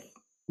dealt with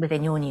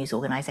within your news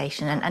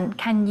organisation, and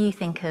can you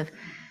think of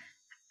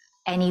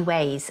any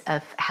ways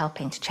of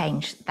helping to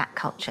change that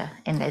culture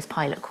in those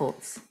pilot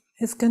courts?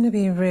 It's going to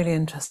be really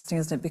interesting,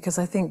 isn't it? Because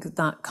I think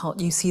that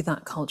you see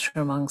that culture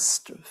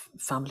amongst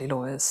family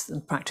lawyers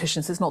and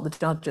practitioners. It's not the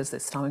judges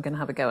this time I'm going to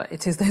have a go at.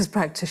 It is those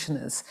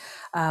practitioners,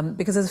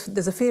 because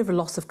there's a fear of a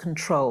loss of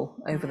control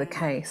over the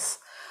case,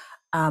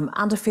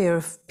 and a fear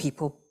of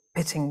people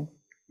pitting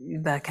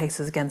their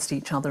cases against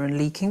each other and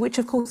leaking, which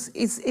of course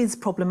is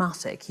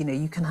problematic.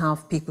 You can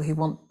have people who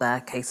want their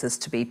cases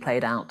to be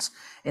played out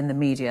in the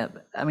media.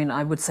 I mean,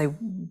 I would say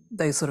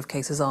those sort of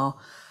cases are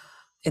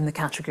in the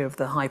category of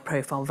the high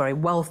profile, very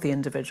wealthy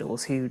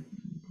individuals who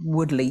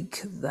would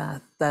leak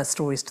their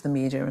stories to the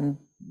media, and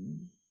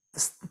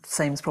the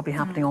same is probably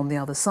happening on the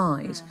other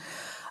side.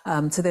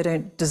 So they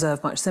don't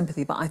deserve much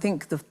sympathy. But I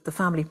think the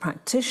family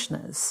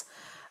practitioners,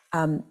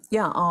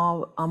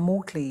 are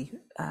mortally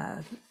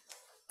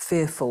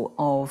fearful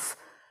of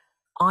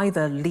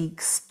either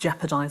leaks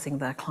jeopardizing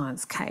their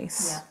client's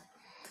case,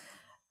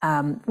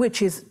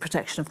 which is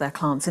protection of their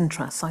client's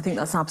interests. I think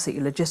that's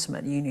absolutely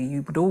legitimate.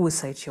 You would always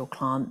say to your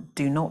client,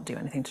 do not do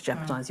anything to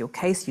jeopardize your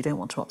case. You don't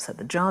want to upset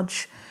the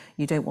judge.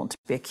 You don't want to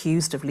be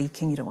accused of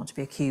leaking. You don't want to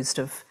be accused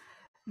of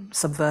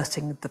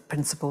subverting the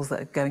principles that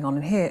are going on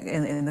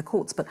in the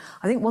courts. But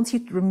I think once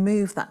you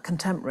remove that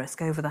contempt risk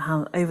over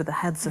the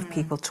heads of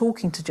people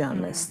talking to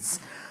journalists,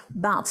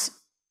 that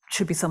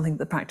should be something that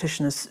the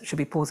practitioners should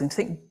be pausing to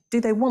think, do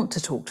they want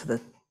to talk to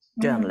the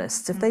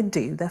journalists? If they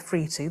do, they're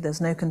free to. There's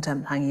no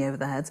contempt hanging over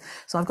their heads.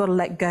 So I've got to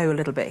let go a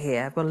little bit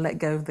here. I've got to let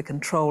go of the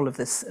control of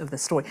this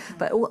story.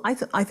 But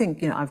I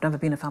think, I've never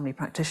been a family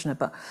practitioner,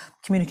 but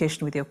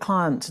communication with your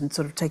client and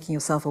sort of taking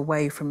yourself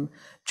away from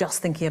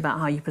just thinking about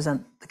how you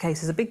present the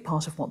case is a big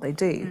part of what they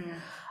do.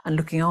 And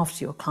looking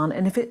after your client.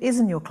 And if it is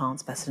in your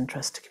client's best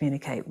interest to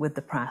communicate with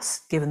the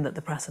press, given that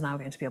the press are now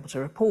going to be able to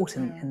report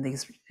in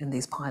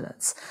these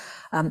pilots,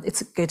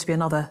 it's going to be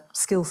another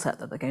skill set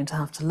that they're going to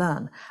have to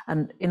learn.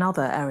 And in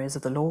other areas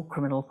of the law,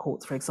 criminal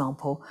courts, for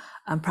example,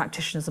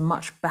 practitioners are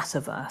much better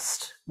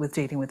versed with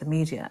dealing with the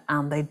media,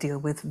 and they deal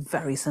with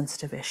very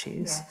sensitive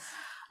issues. Yes.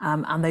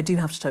 And they do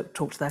have to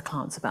talk to their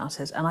clients about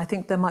it. And I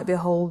think there might be a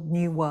whole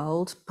new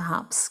world,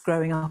 perhaps,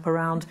 growing up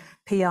around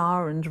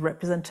PR and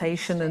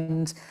representation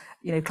and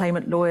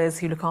claimant lawyers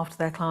who look after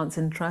their clients'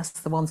 interests.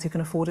 The ones who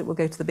can afford it will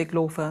go to the big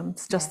law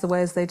firms, just the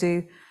way as they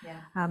do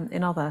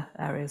in other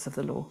areas of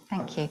the law.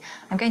 Thank you.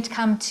 I'm going to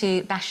come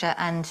to Basha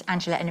and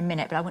Angela in a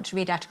minute, but I want to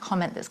read out a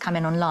comment that's come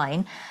in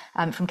online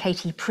from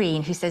Katie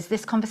Preen, who says,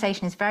 this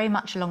conversation is very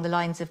much along the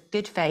lines of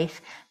good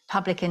faith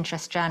public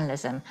interest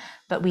journalism,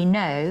 but we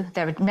know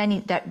there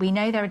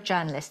are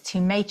journalists who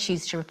may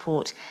choose to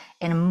report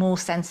in a more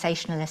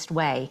sensationalist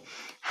way.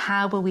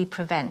 How will we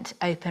prevent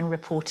open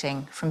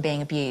reporting from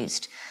being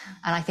abused?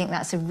 And I think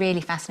that's a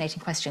really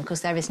fascinating question, because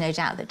there is no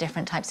doubt that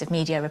different types of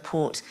media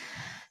report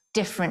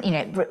different,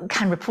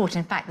 can report,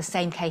 in fact, the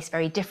same case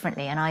very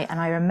differently. And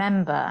I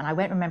remember, and I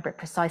won't remember it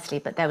precisely,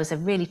 but there was a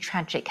really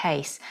tragic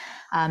case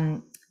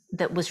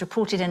that was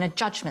reported in a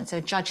judgment. So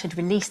a judge had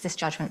released this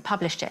judgment,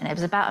 published it, and it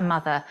was about a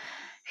mother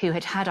who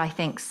had, I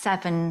think,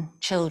 7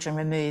 children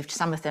removed,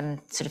 some of them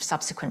sort of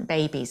subsequent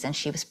babies, and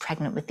she was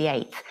pregnant with the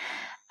 8th.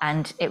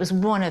 and it was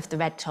one of the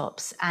red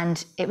tops,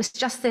 and it was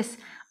just this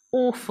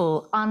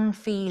awful,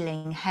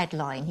 unfeeling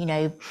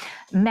headline,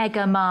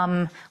 mega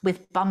mum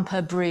with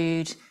bumper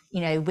brood,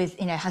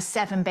 has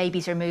 7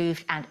 babies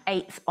removed and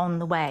 8th on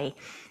the way.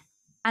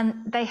 And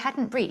they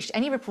hadn't breached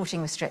any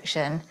reporting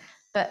restriction,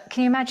 but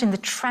can you imagine the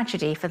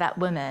tragedy for that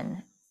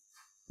woman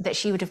that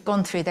she would have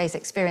gone through those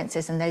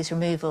experiences and those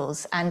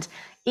removals? And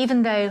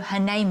even though her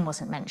name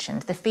wasn't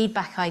mentioned, the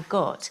feedback I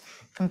got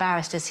from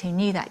barristers who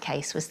knew that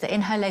case was that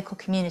in her local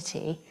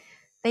community,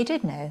 they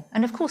did know.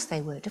 And of course they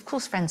would. Of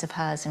course friends of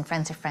hers and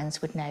friends of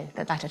friends would know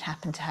that that had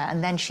happened to her.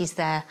 And then she's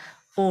there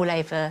all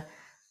over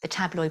the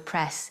tabloid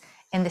press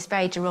in this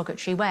very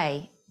derogatory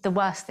way. The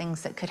worst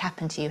things that could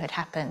happen to you had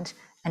happened,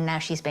 and now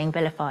she's being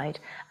vilified.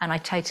 And I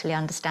totally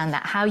understand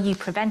that. How you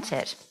prevent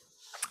it?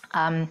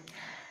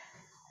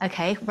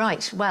 Okay,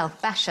 right. Well,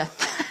 Basha,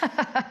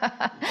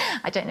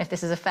 I don't know if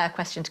this is a fair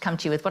question to come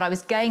to you with. What I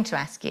was going to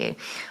ask you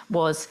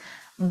was,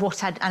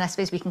 and I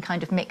suppose we can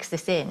kind of mix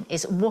this in,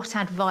 is what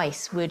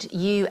advice would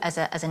you, as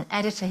an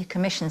editor who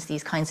commissions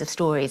these kinds of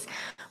stories,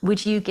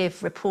 would you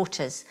give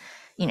reporters,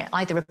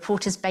 either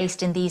reporters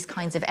based in these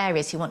kinds of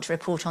areas who want to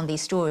report on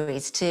these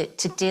stories, to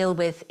deal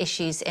with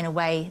issues in a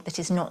way that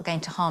is not going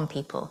to harm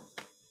people?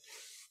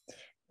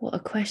 What a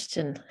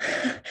question.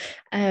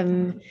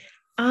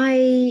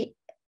 I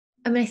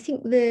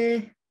think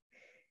the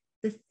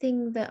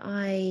thing that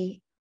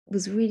I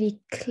was really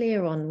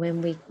clear on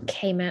when we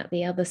came out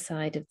the other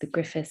side of the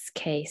Griffiths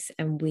case,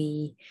 and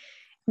we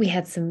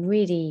had some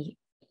really,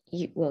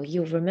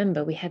 you'll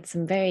remember, we had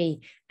some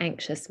very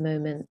anxious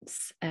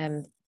moments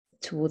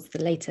towards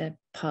the later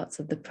parts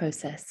of the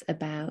process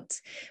about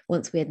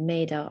once we had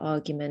made our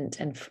argument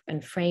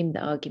and framed the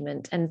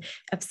argument. And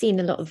I've seen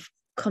a lot of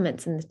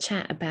comments in the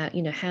chat about,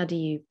 how do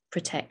you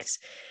protect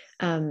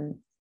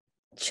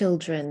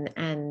children,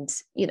 and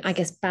I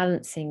guess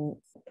balancing,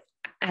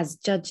 as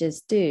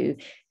judges do,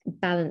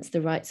 balance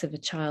the rights of a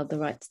child, the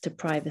rights to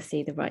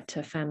privacy, the right to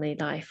a family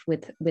life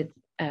with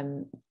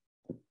the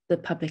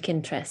public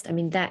interest. I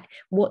mean, that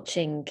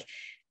watching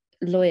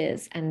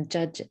lawyers and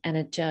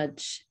a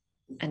judge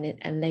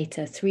and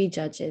later 3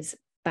 judges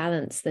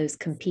balance those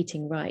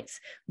competing rights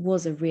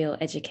was a real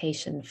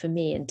education for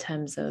me in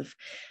terms of,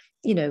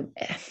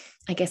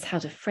 I guess, how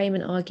to frame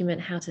an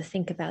argument, how to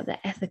think about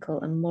the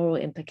ethical and moral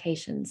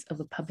implications of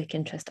a public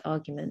interest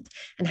argument,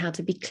 and how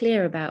to be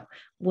clear about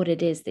what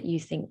it is that you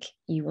think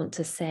you want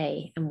to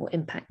say and what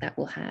impact that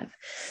will have.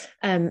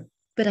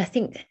 But I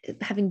think,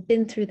 having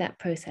been through that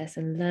process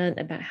and learned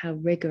about how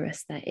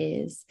rigorous that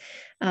is,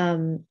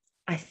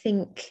 I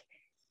think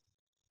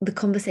the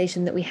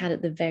conversation that we had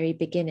at the very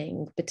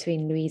beginning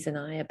between Louise and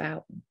I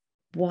about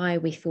why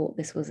we thought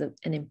this was an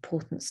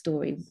important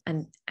story,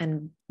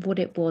 and what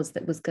it was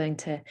that was going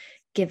to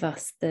give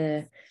us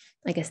the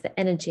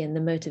energy and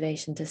the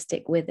motivation to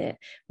stick with it,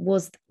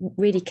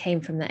 really came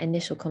from that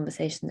initial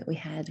conversation that we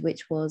had,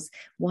 which was,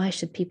 why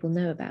should people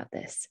know about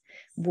this?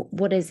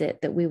 What is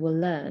it that we will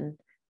learn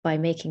by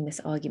making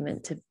this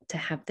argument to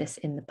have this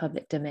in the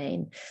public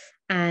domain?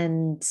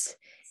 And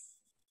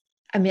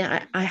I mean,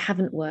 I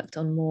haven't worked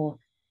on more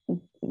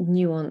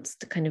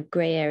nuanced kind of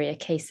grey area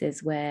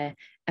cases where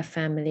a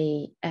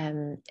family,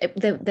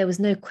 there was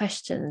no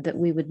question that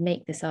we would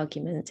make this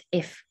argument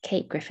if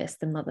Kate Griffiths,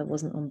 the mother,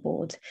 wasn't on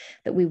board,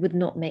 that we would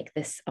not make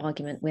this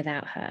argument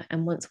without her.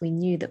 And once we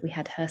knew that we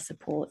had her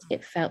support,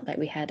 it felt like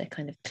we had a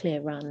kind of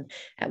clear run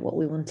at what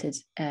we wanted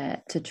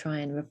to try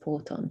and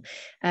report on.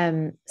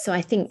 So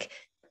I think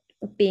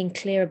being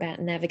clear about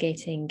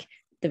navigating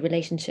the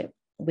relationship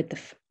with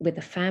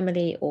the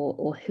family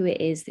or who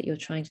it is that you're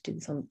trying to do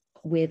this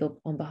with or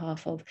on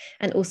behalf of,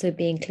 and also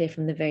being clear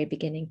from the very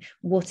beginning,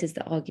 what is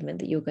the argument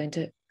that you're going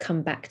to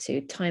come back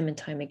to time and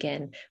time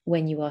again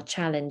when you are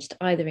challenged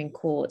either in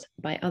court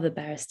by other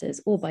barristers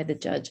or by the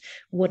judge?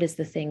 What is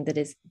the thing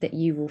that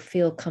you will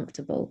feel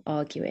comfortable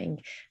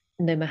arguing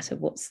no matter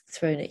what's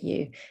thrown at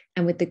you?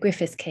 And with the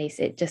Griffiths case,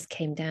 it just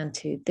came down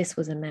to, this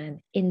was a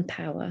man in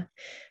power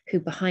who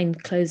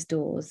behind closed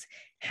doors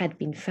had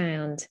been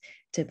found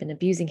to have been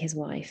abusing his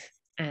wife,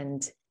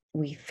 and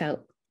we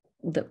felt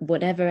that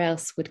whatever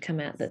else would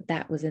come out,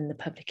 that was in the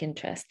public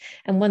interest.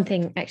 And one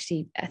thing,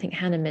 actually, I think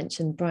Hannah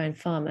mentioned Brian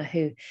Farmer,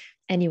 who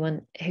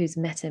anyone who's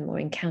met him or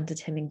encountered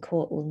him in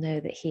court will know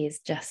that he is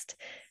just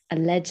a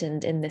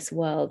legend in this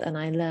world. And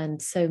I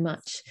learned so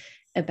much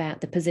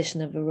about the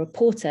position of a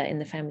reporter in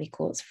the family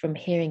courts from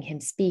hearing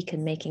him speak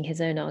and making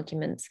his own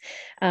arguments.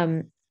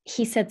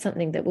 He said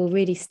something that will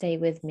really stay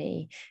with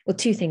me. Well,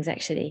 2 things,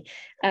 actually.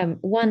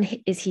 One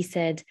is, he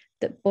said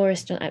that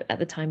at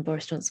the time,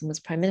 Boris Johnson was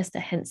Prime Minister,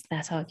 hence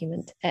that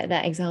argument,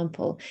 that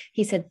example.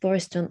 He said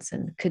Boris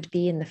Johnson could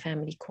be in the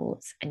family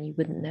courts and you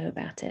wouldn't know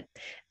about it.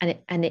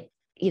 And it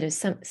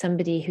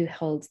somebody who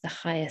holds the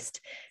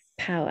highest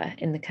power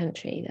in the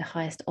country, the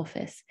highest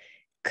office,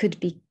 could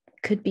be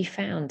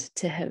found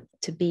to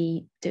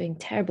be doing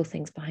terrible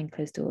things behind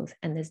closed doors,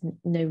 and there's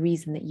no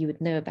reason that you would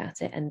know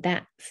about it, and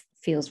that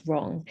feels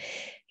wrong.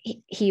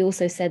 he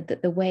also said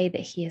that the way that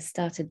he has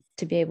started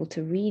to be able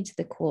to read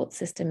the court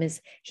system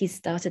is he's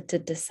started to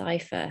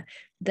decipher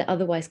the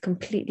otherwise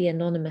completely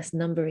anonymous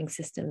numbering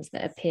systems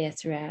that appear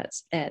throughout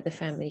the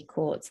family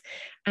courts.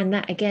 And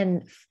that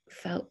again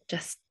felt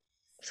just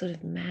sort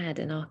of mad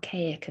and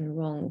archaic and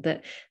wrong,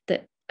 that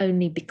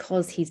only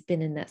because he's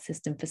been in that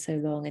system for so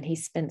long and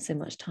he's spent so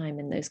much time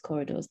in those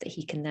corridors that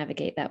he can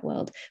navigate that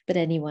world. But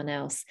anyone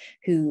else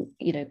who,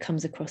 you know,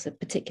 comes across a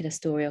particular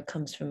story or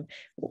comes from,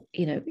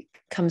 you know,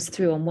 comes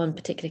through on one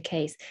particular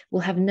case will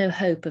have no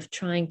hope of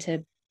trying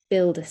to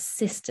build a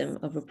system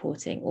of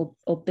reporting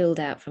or build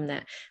out from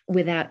that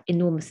without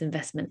enormous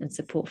investment and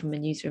support from a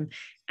newsroom.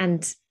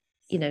 And,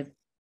 you know,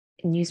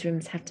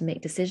 newsrooms have to make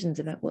decisions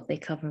about what they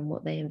cover and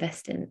what they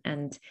invest in.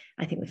 And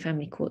I think the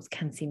family courts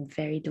can seem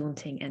very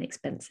daunting and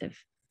expensive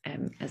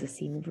as a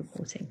scene of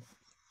reporting.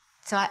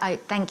 So I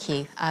thank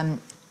you.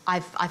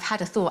 I've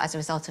had a thought as a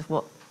result of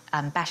what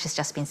Bash has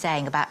just been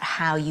saying about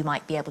how you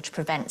might be able to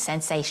prevent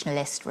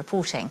sensationalist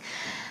reporting.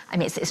 I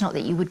mean, it's not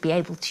that you would be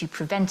able to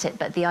prevent it,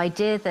 but the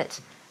idea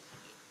that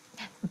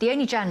the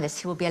only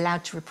journalists who will be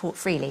allowed to report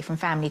freely from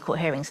family court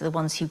hearings are the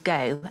ones who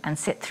go and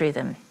sit through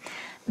them.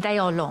 They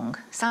are long.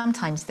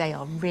 Sometimes they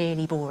are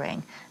really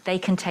boring. They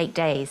can take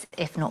days,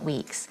 if not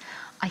weeks.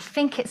 I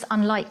think it's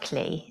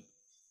unlikely,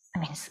 I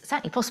mean, it's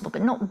certainly possible,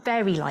 but not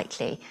very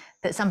likely,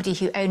 that somebody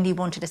who only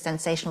wanted a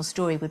sensational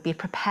story would be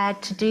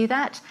prepared to do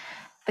that.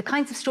 The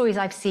kinds of stories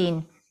I've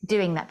seen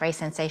doing that very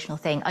sensational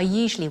thing are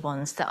usually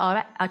ones that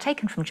are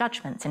taken from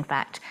judgments, in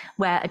fact,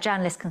 where a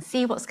journalist can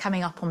see what's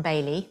coming up on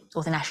Bailey,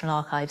 or the National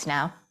Archives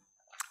now,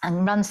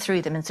 and runs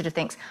through them and sort of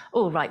thinks,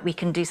 oh, right, we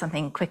can do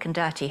something quick and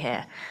dirty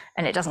here,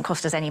 and it doesn't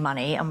cost us any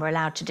money, and we're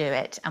allowed to do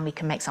it, and we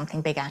can make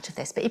something big out of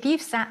this. But if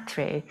you've sat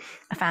through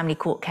a family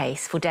court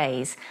case for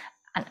days,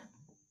 and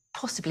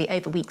possibly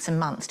over weeks and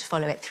months to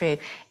follow it through,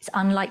 it's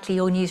unlikely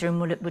your newsroom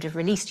would have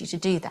released you to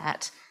do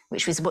that,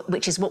 which is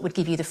what would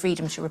give you the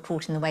freedom to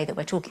report in the way that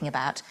we're talking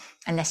about,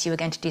 unless you were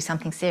going to do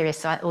something serious.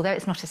 So although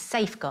it's not a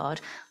safeguard,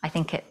 I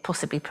think it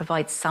possibly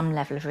provides some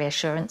level of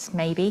reassurance,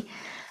 maybe.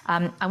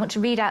 I want to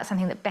read out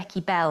something that Becky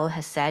Bell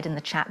has said in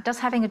the chat. Does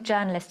having a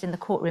journalist in the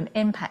courtroom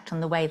impact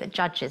on the way that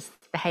judges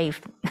behave?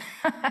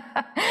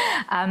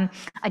 I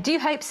do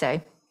hope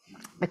so,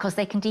 because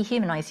they can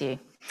dehumanise you.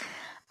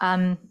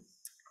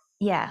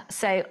 Yeah,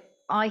 so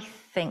I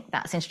think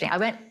that's interesting.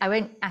 I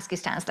won't ask you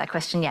to answer that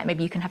question yet.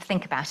 Maybe you can have a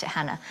think about it,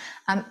 Hannah.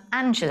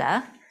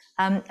 Angela,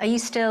 are you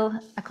still,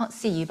 I can't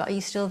see you, but are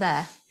you still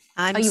there?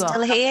 I'm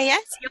still here,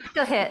 yes. You're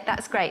still here,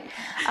 that's great.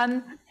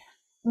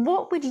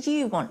 What would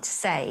you want to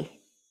say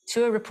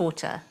to a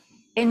reporter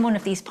in one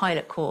of these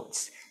pilot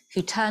courts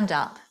who turned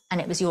up and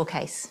it was your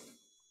case?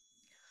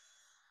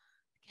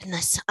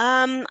 Goodness.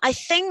 I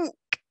think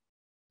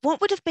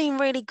what would have been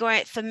really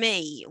great for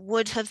me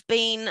would have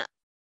been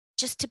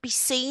just to be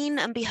seen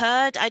and be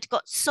heard. I'd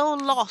got so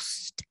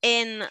lost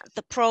in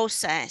the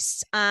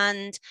process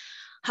and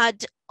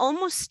had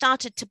almost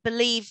started to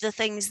believe the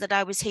things that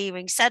I was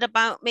hearing said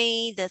about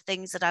me, the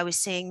things that I was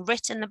seeing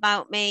written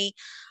about me.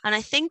 And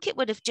I think it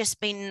would have just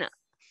been,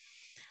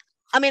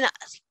 I mean,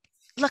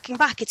 looking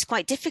back, it's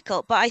quite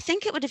difficult, but I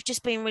think it would have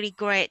just been really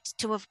great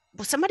to have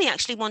somebody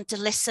actually want to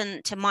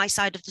listen to my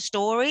side of the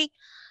story,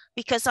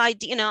 because I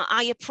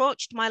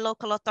approached my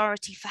local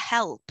authority for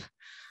help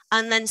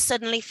and then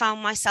suddenly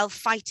found myself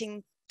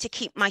fighting to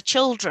keep my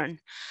children.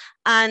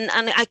 And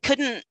I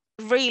couldn't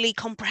really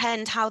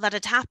comprehend how that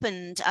had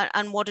happened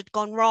and what had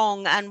gone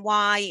wrong, and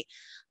why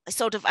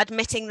sort of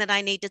admitting that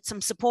I needed some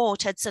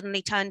support had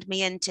suddenly turned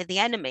me into the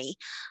enemy.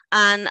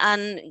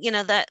 And you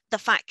know, the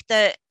fact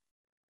that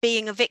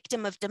being a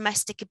victim of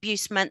domestic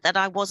abuse meant that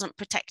I wasn't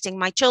protecting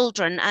my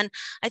children. And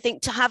I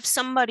think to have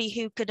somebody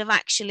who could have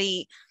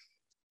actually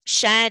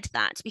shared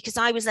that, because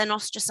I was then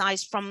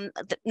ostracized from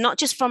not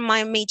just from my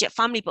immediate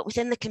family, but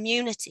within the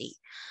community,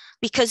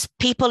 because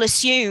people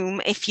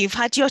assume if you've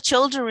had your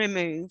children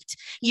removed,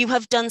 you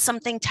have done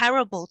something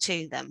terrible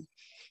to them.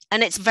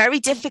 And it's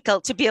very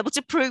difficult to be able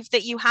to prove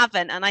that you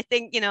haven't. And I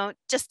think, you know,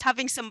 just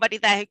having somebody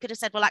there who could have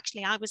said, well,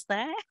 actually, I was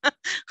there.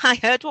 I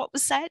heard what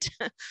was said.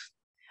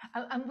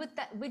 And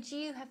would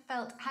you have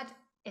felt,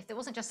 if there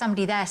wasn't just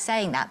somebody there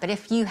saying that, but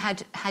if you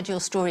had your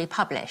story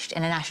published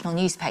in a national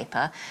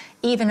newspaper,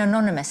 even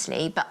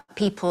anonymously, but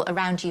people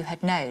around you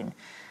had known,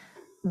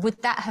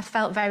 would that have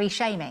felt very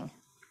shaming?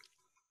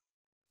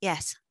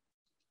 Yes.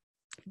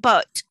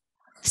 But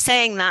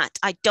saying that,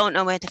 I don't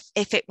know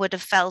if it would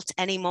have felt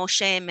any more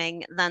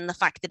shaming than the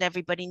fact that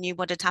everybody knew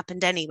what had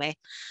happened anyway.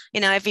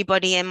 You know,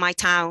 everybody in my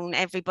town,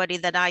 everybody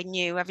that I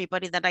knew,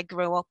 everybody that I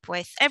grew up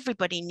with,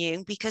 everybody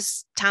knew,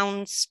 because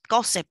towns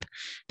gossip,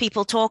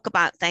 people talk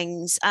about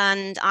things.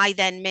 And I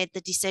then made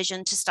the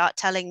decision to start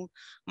telling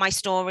my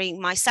story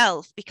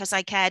myself, because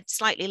I cared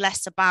slightly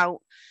less about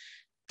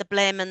the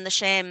blame and the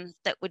shame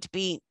that would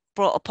be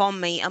brought upon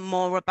me, and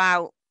more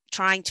about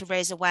trying to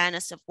raise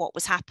awareness of what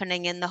was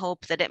happening in the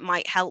hope that it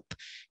might help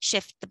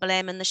shift the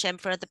blame and the shame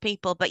for other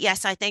people. But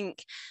yes, I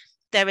think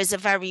there is a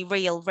very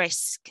real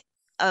risk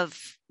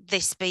of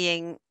this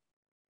being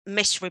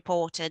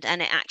misreported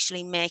and it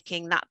actually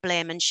making that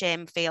blame and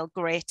shame feel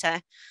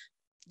greater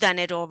than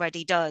it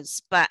already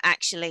does. But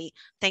actually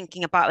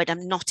thinking about it,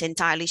 I'm not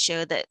entirely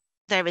sure that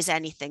there is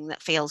anything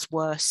that feels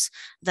worse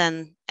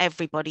than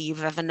everybody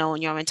you've ever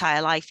known your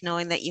entire life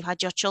knowing that you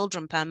had your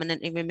children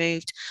permanently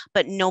removed,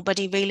 but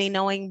nobody really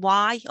knowing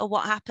why or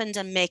what happened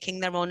and making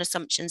their own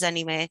assumptions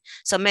anyway.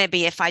 So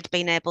maybe if I'd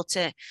been able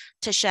to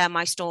share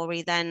my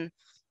story, then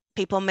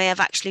people may have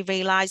actually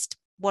realized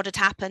what had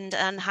happened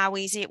and how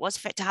easy it was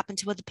for it to happen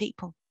to other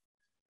people.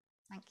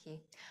 Thank you.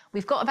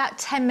 We've got about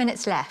 10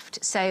 minutes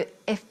left. So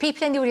if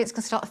people in the audience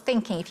can start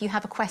thinking, if you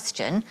have a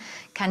question,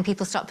 can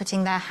people start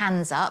putting their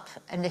hands up?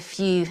 And are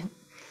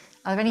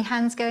there any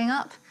hands going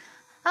up?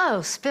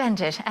 Oh,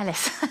 splendid,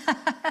 Ellis.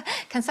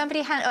 Can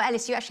somebody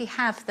Ellis, you actually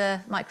have the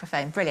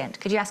microphone. Brilliant.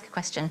 Could you ask a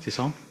question? Is this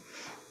on?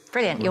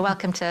 Brilliant. You're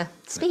welcome to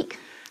speak.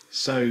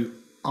 So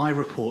I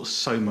report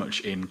so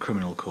much in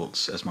criminal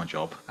courts as my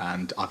job,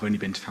 and I've only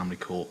been to family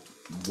court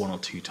 1 or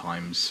 2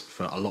 times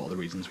for a lot of the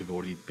reasons we've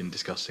already been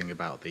discussing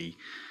about the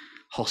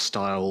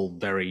hostile,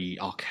 very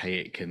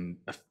archaic and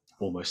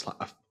almost like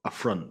a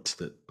front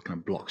that kind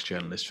of blocks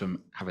journalists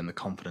from having the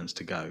confidence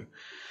to go.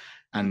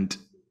 And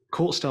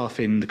court staff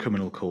in the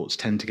criminal courts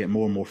tend to get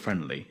more and more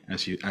friendly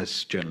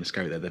as journalists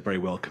go there. They're very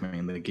welcoming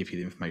and they give you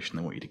the information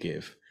they want you to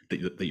give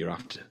that you're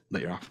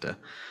after.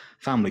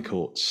 Family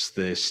courts,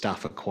 the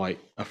staff are quite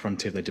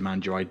affrontive. They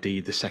demand your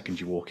ID the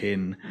second you walk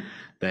in.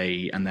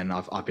 And then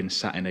I've been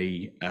sat in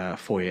a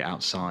foyer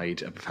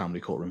outside of a family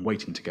courtroom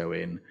waiting to go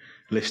in,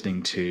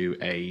 listening to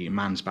a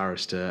man's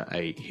barrister,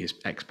 his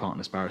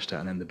ex-partner's barrister,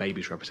 and then the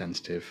baby's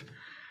representative.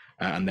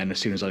 And then as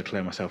soon as I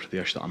declare myself to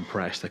the usher that I'm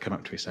press, they come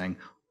up to me saying,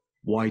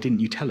 "Why didn't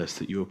you tell us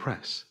that you were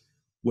press?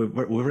 We're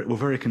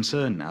very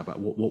concerned now about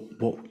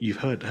what you've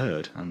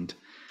heard." And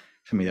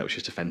for me, that was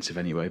just offensive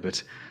anyway.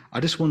 But I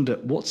just wonder,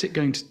 what's it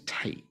going to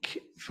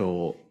take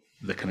for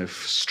the kind of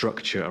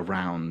structure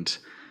around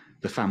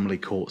the family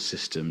court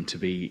system to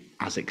be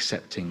as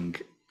accepting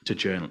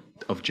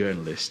of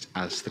journalists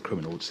as the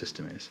criminal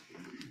system is?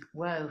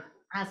 Whoa,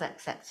 as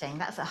accepting.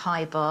 That's a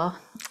high bar.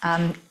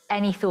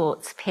 Any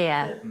thoughts,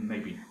 Pierre?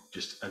 Maybe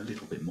just a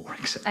little bit more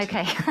accepting.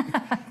 Okay,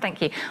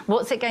 thank you.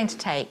 What's it going to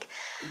take,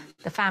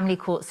 the family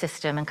court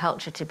system and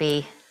culture, to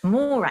be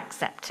more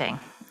accepting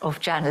of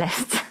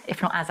journalists,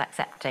 if not as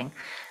accepting?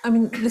 I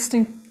mean,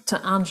 listening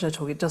to Angela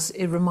talk,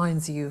 it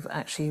reminds you of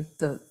actually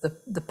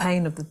the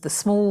pain of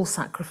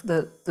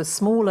the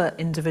smaller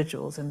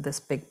individuals in this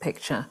big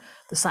picture,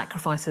 the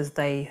sacrifices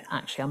they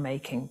actually are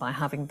making by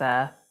having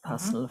their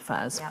personal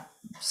affairs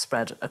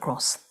spread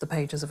across the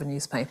pages of a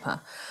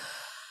newspaper.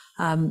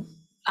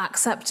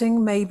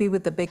 Accepting maybe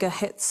with the bigger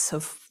hits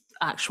of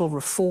actual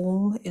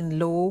reform in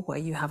law, where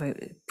you have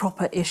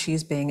proper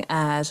issues being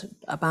aired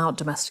about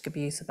domestic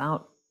abuse,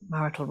 about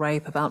marital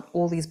rape, about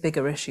all these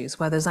bigger issues,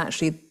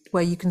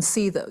 where you can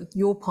see that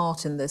your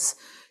part in this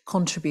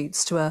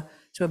contributes to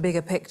a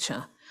bigger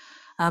picture.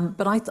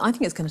 But I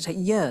think it's going to take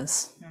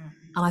years.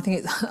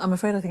 And I'm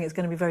afraid it's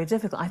going to be very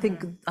difficult. I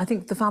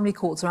think the family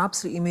courts are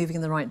absolutely moving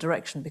in the right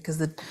direction, because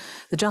the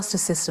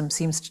justice system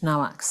seems to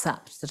now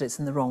accept that it's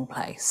in the wrong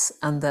place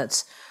and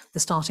that the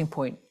starting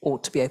point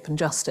ought to be open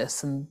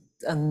justice.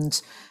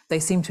 And they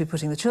seem to be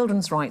putting the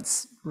children's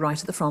rights right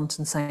at the front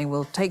and saying,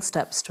 we'll take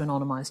steps to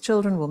anonymise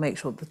children, we'll make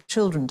sure that the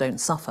children don't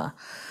suffer.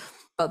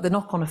 But the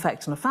knock-on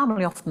effect on a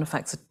family often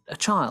affects a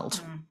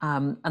child.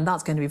 And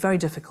that's going to be very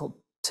difficult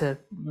to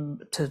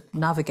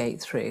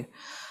navigate through.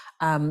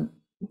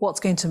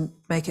 What's going to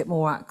make it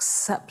more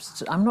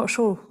accepted? I'm not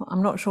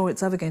sure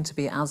it's ever going to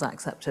be as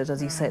accepted.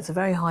 As you say, it's a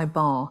very high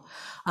bar.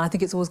 And I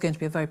think it's always going to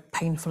be a very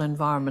painful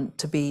environment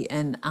to be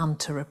in and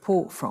to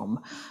report from.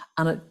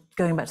 And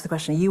going back to the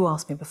question you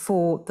asked me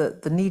before,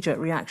 the knee-jerk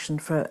reaction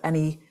for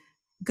any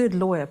good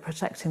lawyer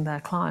protecting their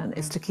client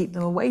is to keep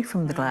them away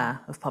from the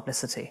glare of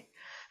publicity,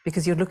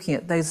 because you're looking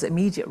at those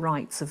immediate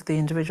rights of the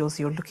individuals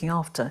you're looking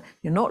after.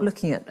 You're not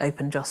looking at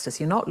open justice.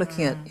 You're not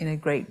looking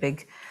at great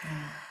big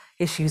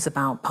issues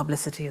about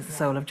publicity as the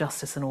soul of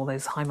justice and all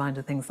those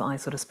high-minded things that I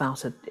sort of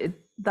spouted.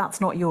 That's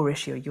not your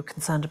issue. You're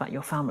concerned about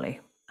your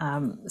family.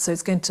 So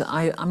it's going to.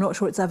 I'm not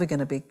sure it's ever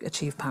going to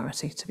achieve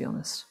parity, to be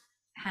honest.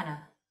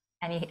 Hannah,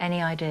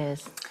 any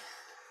ideas?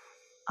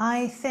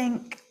 I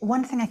think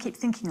one thing I keep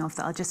thinking of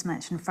that I'll just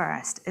mention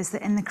first is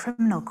that in the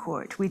criminal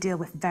court, we deal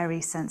with very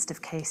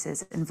sensitive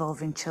cases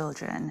involving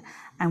children,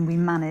 and we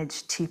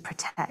manage to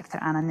protect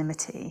their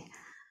anonymity.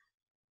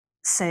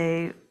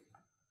 So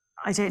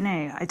I don't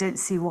know. I don't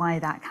see why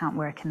that can't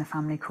work in the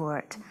family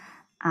court.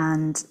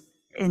 And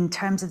in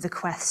terms of the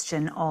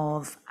question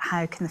of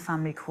how can the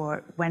family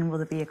court, when will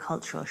there be a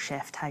cultural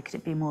shift? How could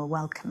it be more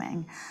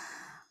welcoming?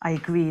 I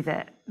agree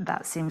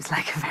that seems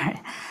like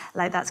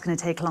that's going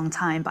to take a long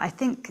time. But I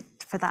think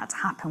for that to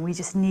happen, we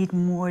just need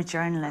more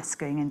journalists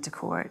going into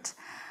court.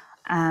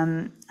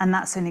 And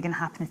that's only going to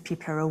happen if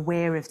people are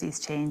aware of these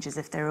changes,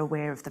 if they're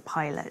aware of the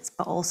pilots,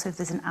 but also if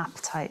there's an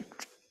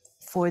appetite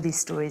for these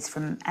stories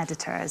from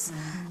editors.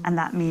 And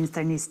that means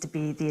there needs to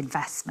be the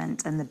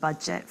investment and the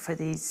budget for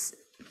these,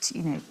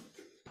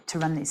 to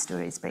run these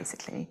stories,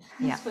 basically.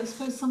 Yeah. I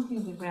suppose something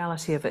of the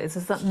reality of it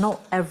is that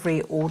not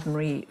every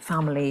ordinary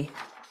family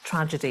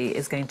tragedy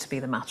is going to be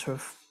the matter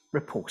of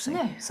reporting.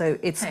 No. So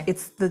it's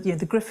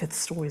the Griffith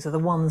stories are the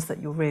ones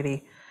that you're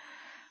really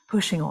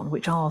pushing on,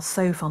 which are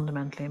so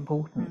fundamentally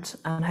important,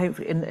 and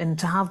hopefully, and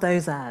to have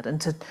those aired, and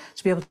to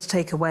be able to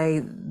take away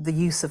the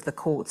use of the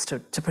courts to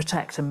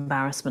protect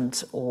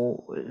embarrassment,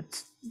 or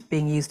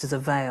being used as a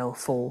veil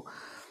for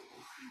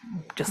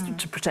just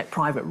to protect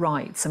private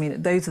rights. I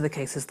mean, those are the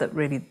cases that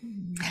really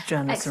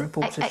journalists and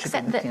reporters should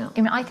be looking at.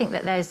 I mean, I think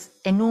that there's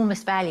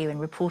enormous value in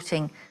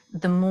reporting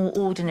the more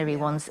ordinary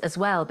ones as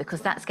well, because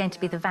that's going to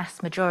be the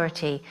vast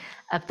majority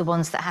of the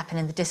ones that happen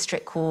in the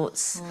district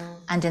courts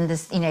and in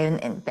this,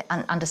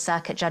 under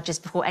circuit judges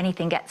before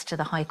anything gets to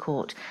the High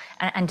Court.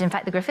 And in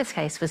fact, the Griffiths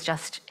case was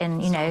just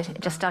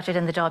just started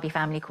in the Derby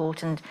Family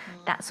Court, and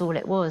that's all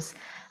it was.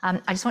 I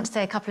just want to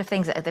say a couple of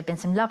things. There have been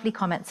some lovely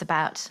comments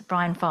about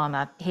Brian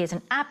Farmer. He is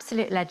an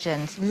absolute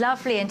legend,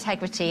 lovely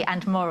integrity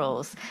and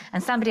morals.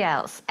 And somebody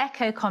else,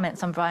 echo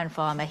comments on Brian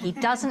Farmer. He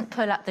doesn't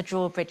pull up the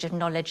drawbridge of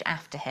knowledge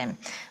after him,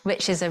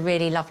 which is a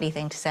really lovely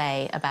thing to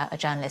say about a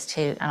journalist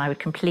who, and I would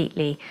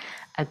completely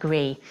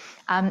agree.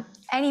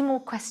 Any more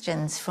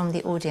questions from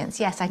the audience?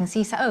 Yes, I can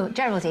see. Oh,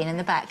 Geraldine in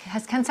the back.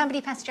 Can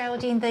somebody pass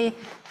Geraldine the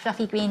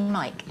fluffy green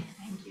mic?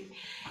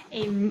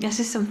 This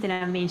is something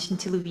I mentioned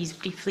to Louise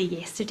briefly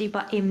yesterday,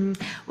 but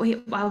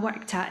I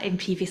worked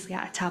previously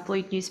at a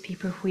tabloid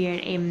newspaper where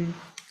a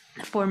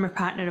former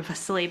partner of a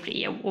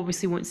celebrity, I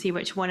obviously won't say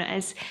which one it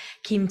is,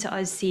 came to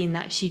us saying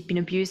that she'd been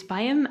abused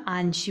by him,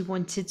 and she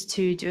wanted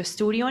to do a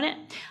story on it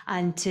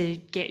and to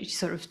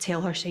tell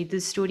her side of the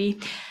story.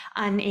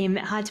 And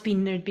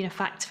there'd been a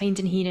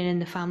fact-finding hearing in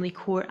the family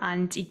court,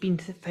 and he'd been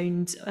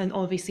found, and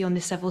obviously on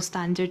the civil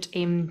standard,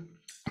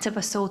 to have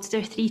assaulted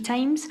her 3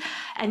 times,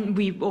 and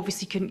we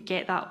obviously couldn't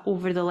get that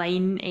over the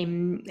line.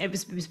 It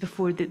was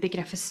before the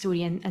Griffith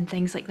story and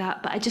things like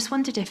that. But I just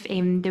wondered if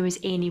there was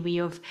any way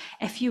of,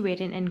 if you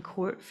weren't in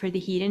court for the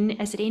hearing,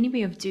 is there any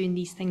way of doing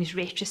these things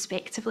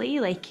retrospectively?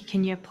 Like,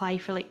 can you apply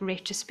for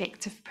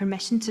retrospective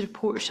permission to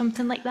report or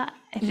something like that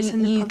if it's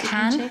in the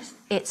public interest?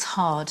 It's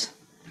hard.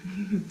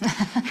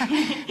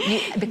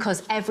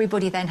 Because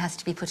everybody then has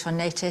to be put on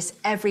notice.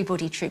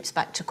 Everybody troops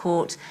back to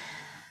court.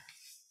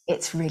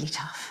 It's really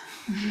tough.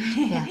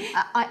 Yeah,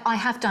 I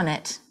have done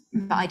it,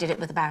 but I did it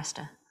with a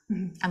barrister,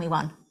 and we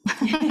won.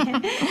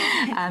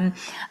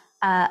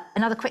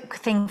 Another quick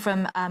thing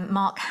from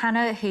Mark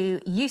Hanna,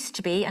 who used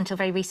to be, until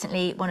very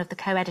recently, one of the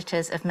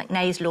co-editors of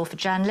McNay's Law for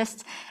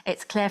Journalists.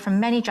 It's clear from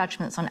many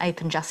judgments on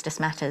open justice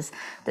matters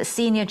that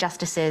senior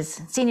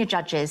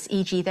judges,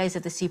 e.g. those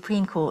of the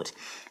Supreme Court,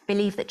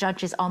 believe that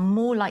judges are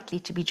more likely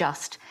to be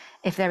just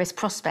if there is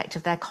prospect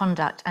of their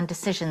conduct and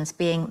decisions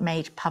being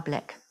made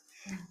public.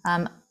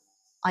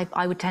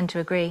 I would tend to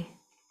agree.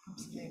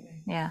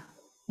 Absolutely.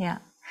 Yeah.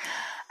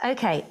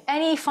 Okay.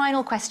 Any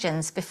final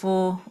questions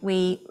before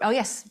we? Oh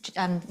yes,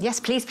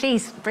 yes. Please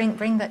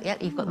bring that. Yeah,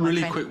 you've got the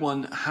really quick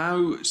one.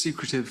 How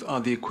secretive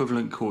are the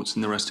equivalent courts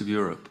in the rest of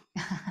Europe?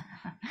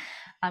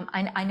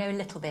 I know a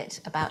little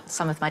bit about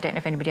some of them. I don't know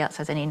if anybody else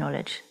has any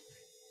knowledge.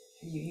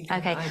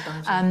 Okay.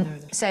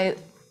 So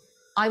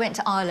I went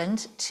to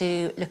Ireland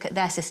to look at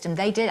their system.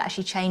 They did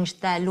actually change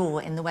their law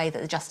in the way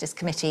that the Justice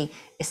Committee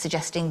is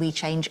suggesting we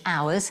change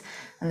ours.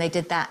 And they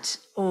did that,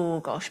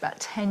 about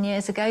 10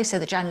 years ago, so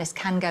that journalists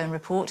can go and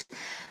report.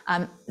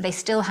 They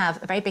still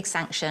have a very big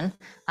sanction,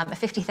 a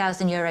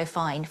 €50,000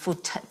 fine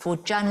for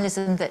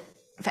journalism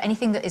for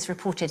anything that is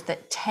reported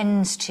that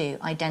tends to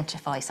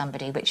identify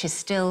somebody, which is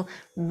still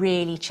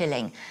really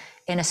chilling.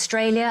 In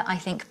Australia, I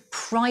think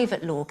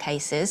private law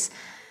cases,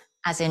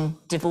 as in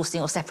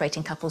divorcing or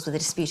separating couples with a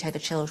dispute over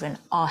children,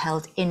 are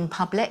held in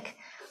public.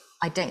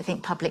 I don't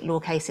think public law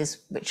cases,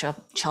 which are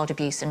child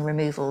abuse and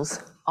removals,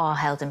 are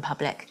held in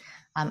public.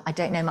 I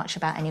don't know much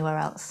about anywhere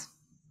else.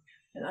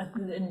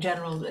 In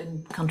general,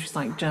 in countries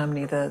like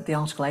Germany, the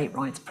Article 8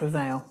 rights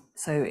prevail.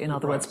 So in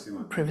other words,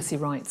 privacy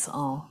rights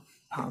are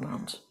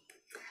paramount.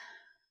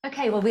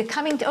 Okay, well, we're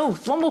coming to,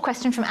 one more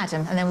question from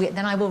Adam, and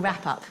then I will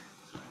wrap up.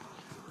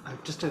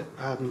 Just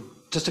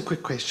a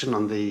quick question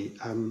on the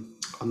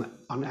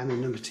on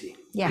anonymity.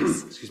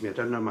 Yes. Excuse me, I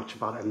don't know much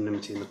about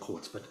anonymity in the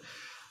courts, but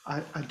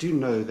I do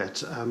know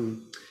that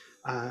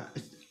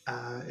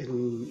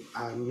in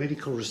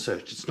medical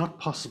research, it's not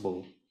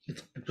possible.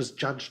 It was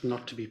judged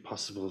not to be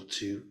possible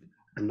to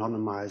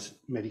anonymize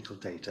medical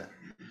data.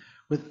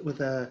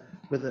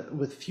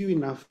 With few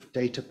enough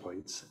data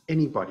points,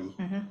 anybody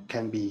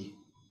can be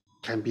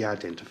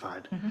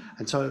identified,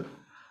 and so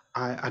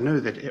I know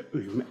that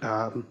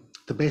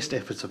the best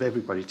efforts of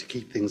everybody to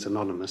keep things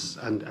anonymous,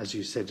 and as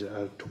you said,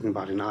 talking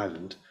about in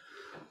Ireland,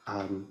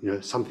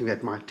 something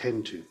that might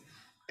tend to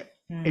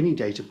any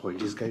data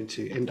point is going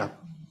to end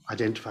up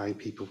identifying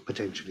people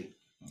potentially.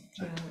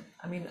 So. Yeah,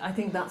 I mean, I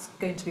think that's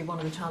going to be one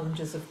of the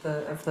challenges of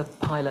the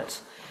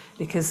pilot,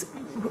 because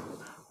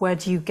where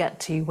do you get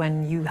to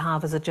when you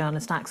have, as a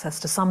journalist, access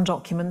to some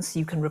documents?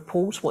 You can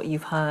report what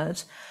you've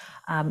heard,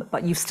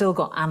 but you've still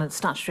got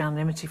statutory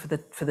anonymity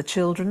for the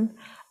children.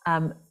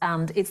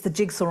 And it's the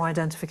jigsaw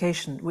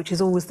identification, which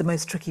is always the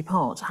most tricky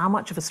part. How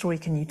much of a story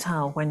can you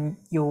tell when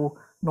you're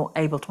not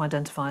able to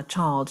identify a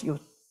child? You're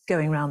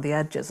going around the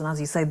edges. And as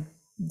you say,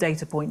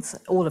 data points,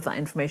 all of that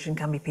information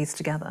can be pieced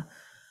together.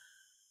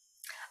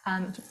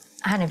 Hannah,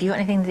 have you got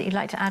anything that you'd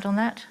like to add on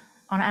that,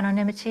 on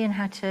anonymity and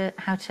how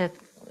to,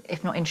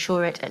 if not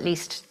ensure it, at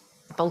least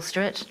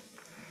bolster it?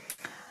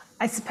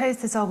 I suppose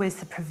there's always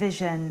the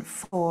provision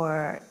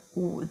for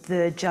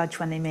the judge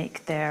when they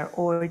make their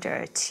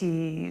order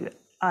to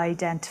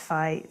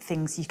identify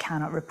things you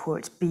cannot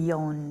report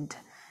beyond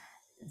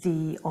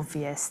the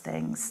obvious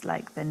things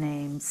like the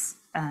names.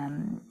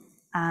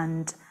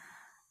 And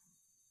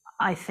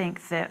I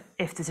think that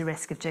if there's a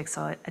risk of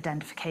jigsaw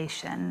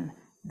identification,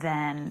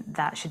 then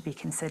that should be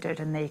considered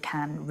and they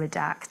can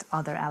redact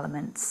other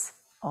elements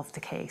of the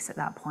case at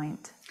that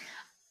point.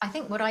 I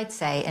think what I'd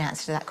say in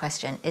answer to that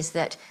question is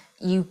that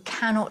you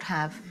cannot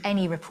have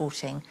any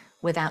reporting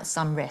without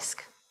some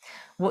risk.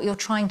 What you're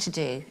trying to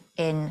do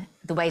in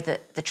the way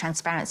that the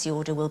transparency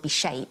order will be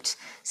shaped,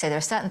 so there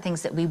are certain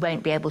things that we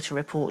won't be able to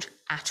report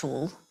at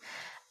all,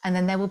 and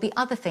then there will be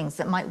other things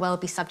that might well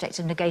be subject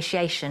to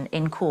negotiation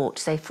in court.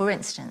 So for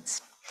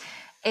instance,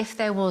 if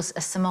there was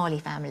a Somali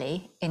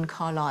family in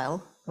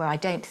Carlisle, where I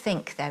don't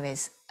think there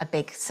is a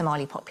big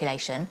Somali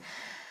population,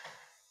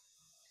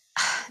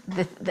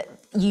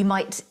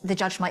 the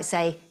judge might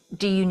say,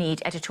 do you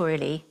need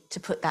editorially to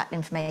put that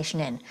information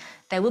in?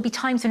 There will be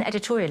times when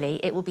editorially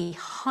it will be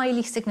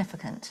highly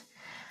significant,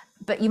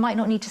 but you might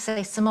not need to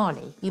say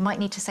Somali, you might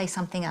need to say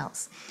something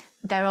else.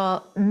 There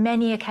are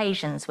many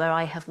occasions where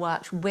I have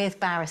worked with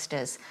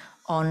barristers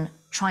on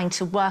trying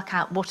to work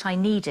out what I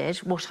needed,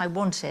 what I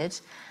wanted,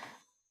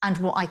 and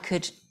what I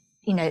could,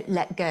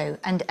 let go.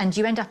 And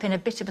you end up in a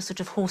bit of a sort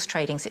of horse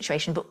trading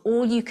situation, but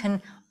all you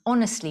can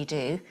honestly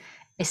do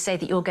is say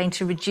that you're going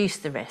to reduce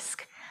the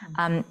risk.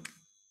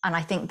 And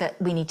I think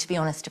that we need to be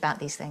honest about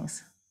these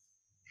things.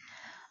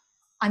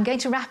 I'm going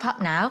to wrap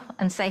up now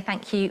and say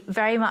thank you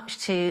very much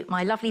to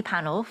my lovely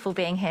panel for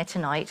being here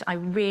tonight. I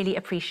really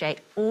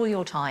appreciate all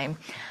your time.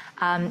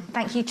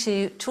 Thank you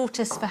to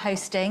Tortoise for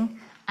hosting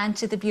and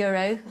to the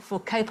Bureau for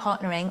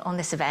co-partnering on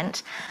this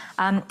event.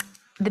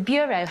 The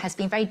Bureau has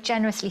been very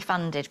generously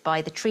funded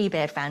by the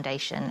Treebeard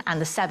Foundation and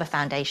the Seba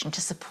Foundation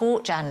to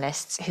support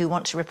journalists who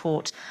want to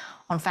report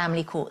on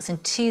family courts.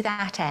 And to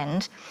that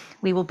end,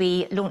 we will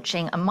be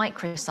launching a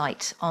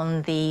microsite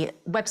on the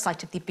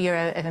website of the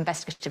Bureau of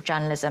Investigative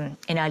Journalism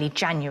in early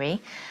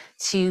January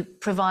to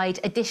provide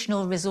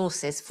additional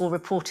resources for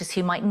reporters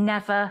who might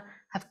never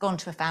have gone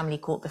to a family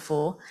court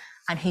before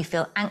and who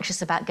feel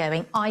anxious about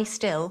going. I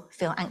still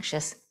feel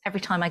anxious every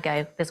time I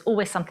go. There's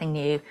always something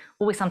new,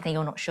 always something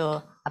you're not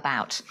sure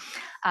about.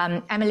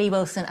 Emily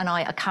Wilson and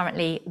I are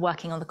currently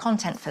working on the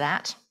content for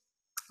that.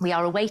 We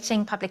are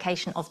awaiting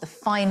publication of the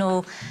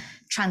final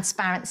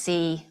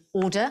transparency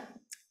order,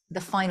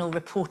 the final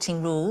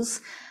reporting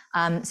rules.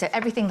 So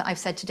everything that I've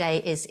said today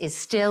is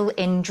still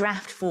in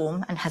draft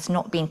form and has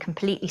not been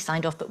completely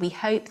signed off, but we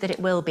hope that it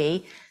will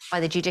be by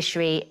the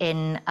judiciary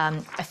in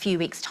a few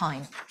weeks'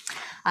 time.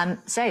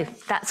 So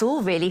that's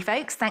all really,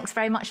 folks. Thanks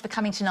very much for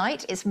coming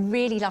tonight. It's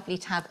really lovely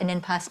to have an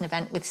in-person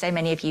event with so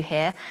many of you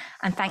here.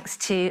 And thanks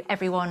to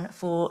everyone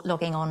for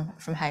logging on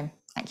from home.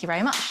 Thank you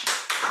very much.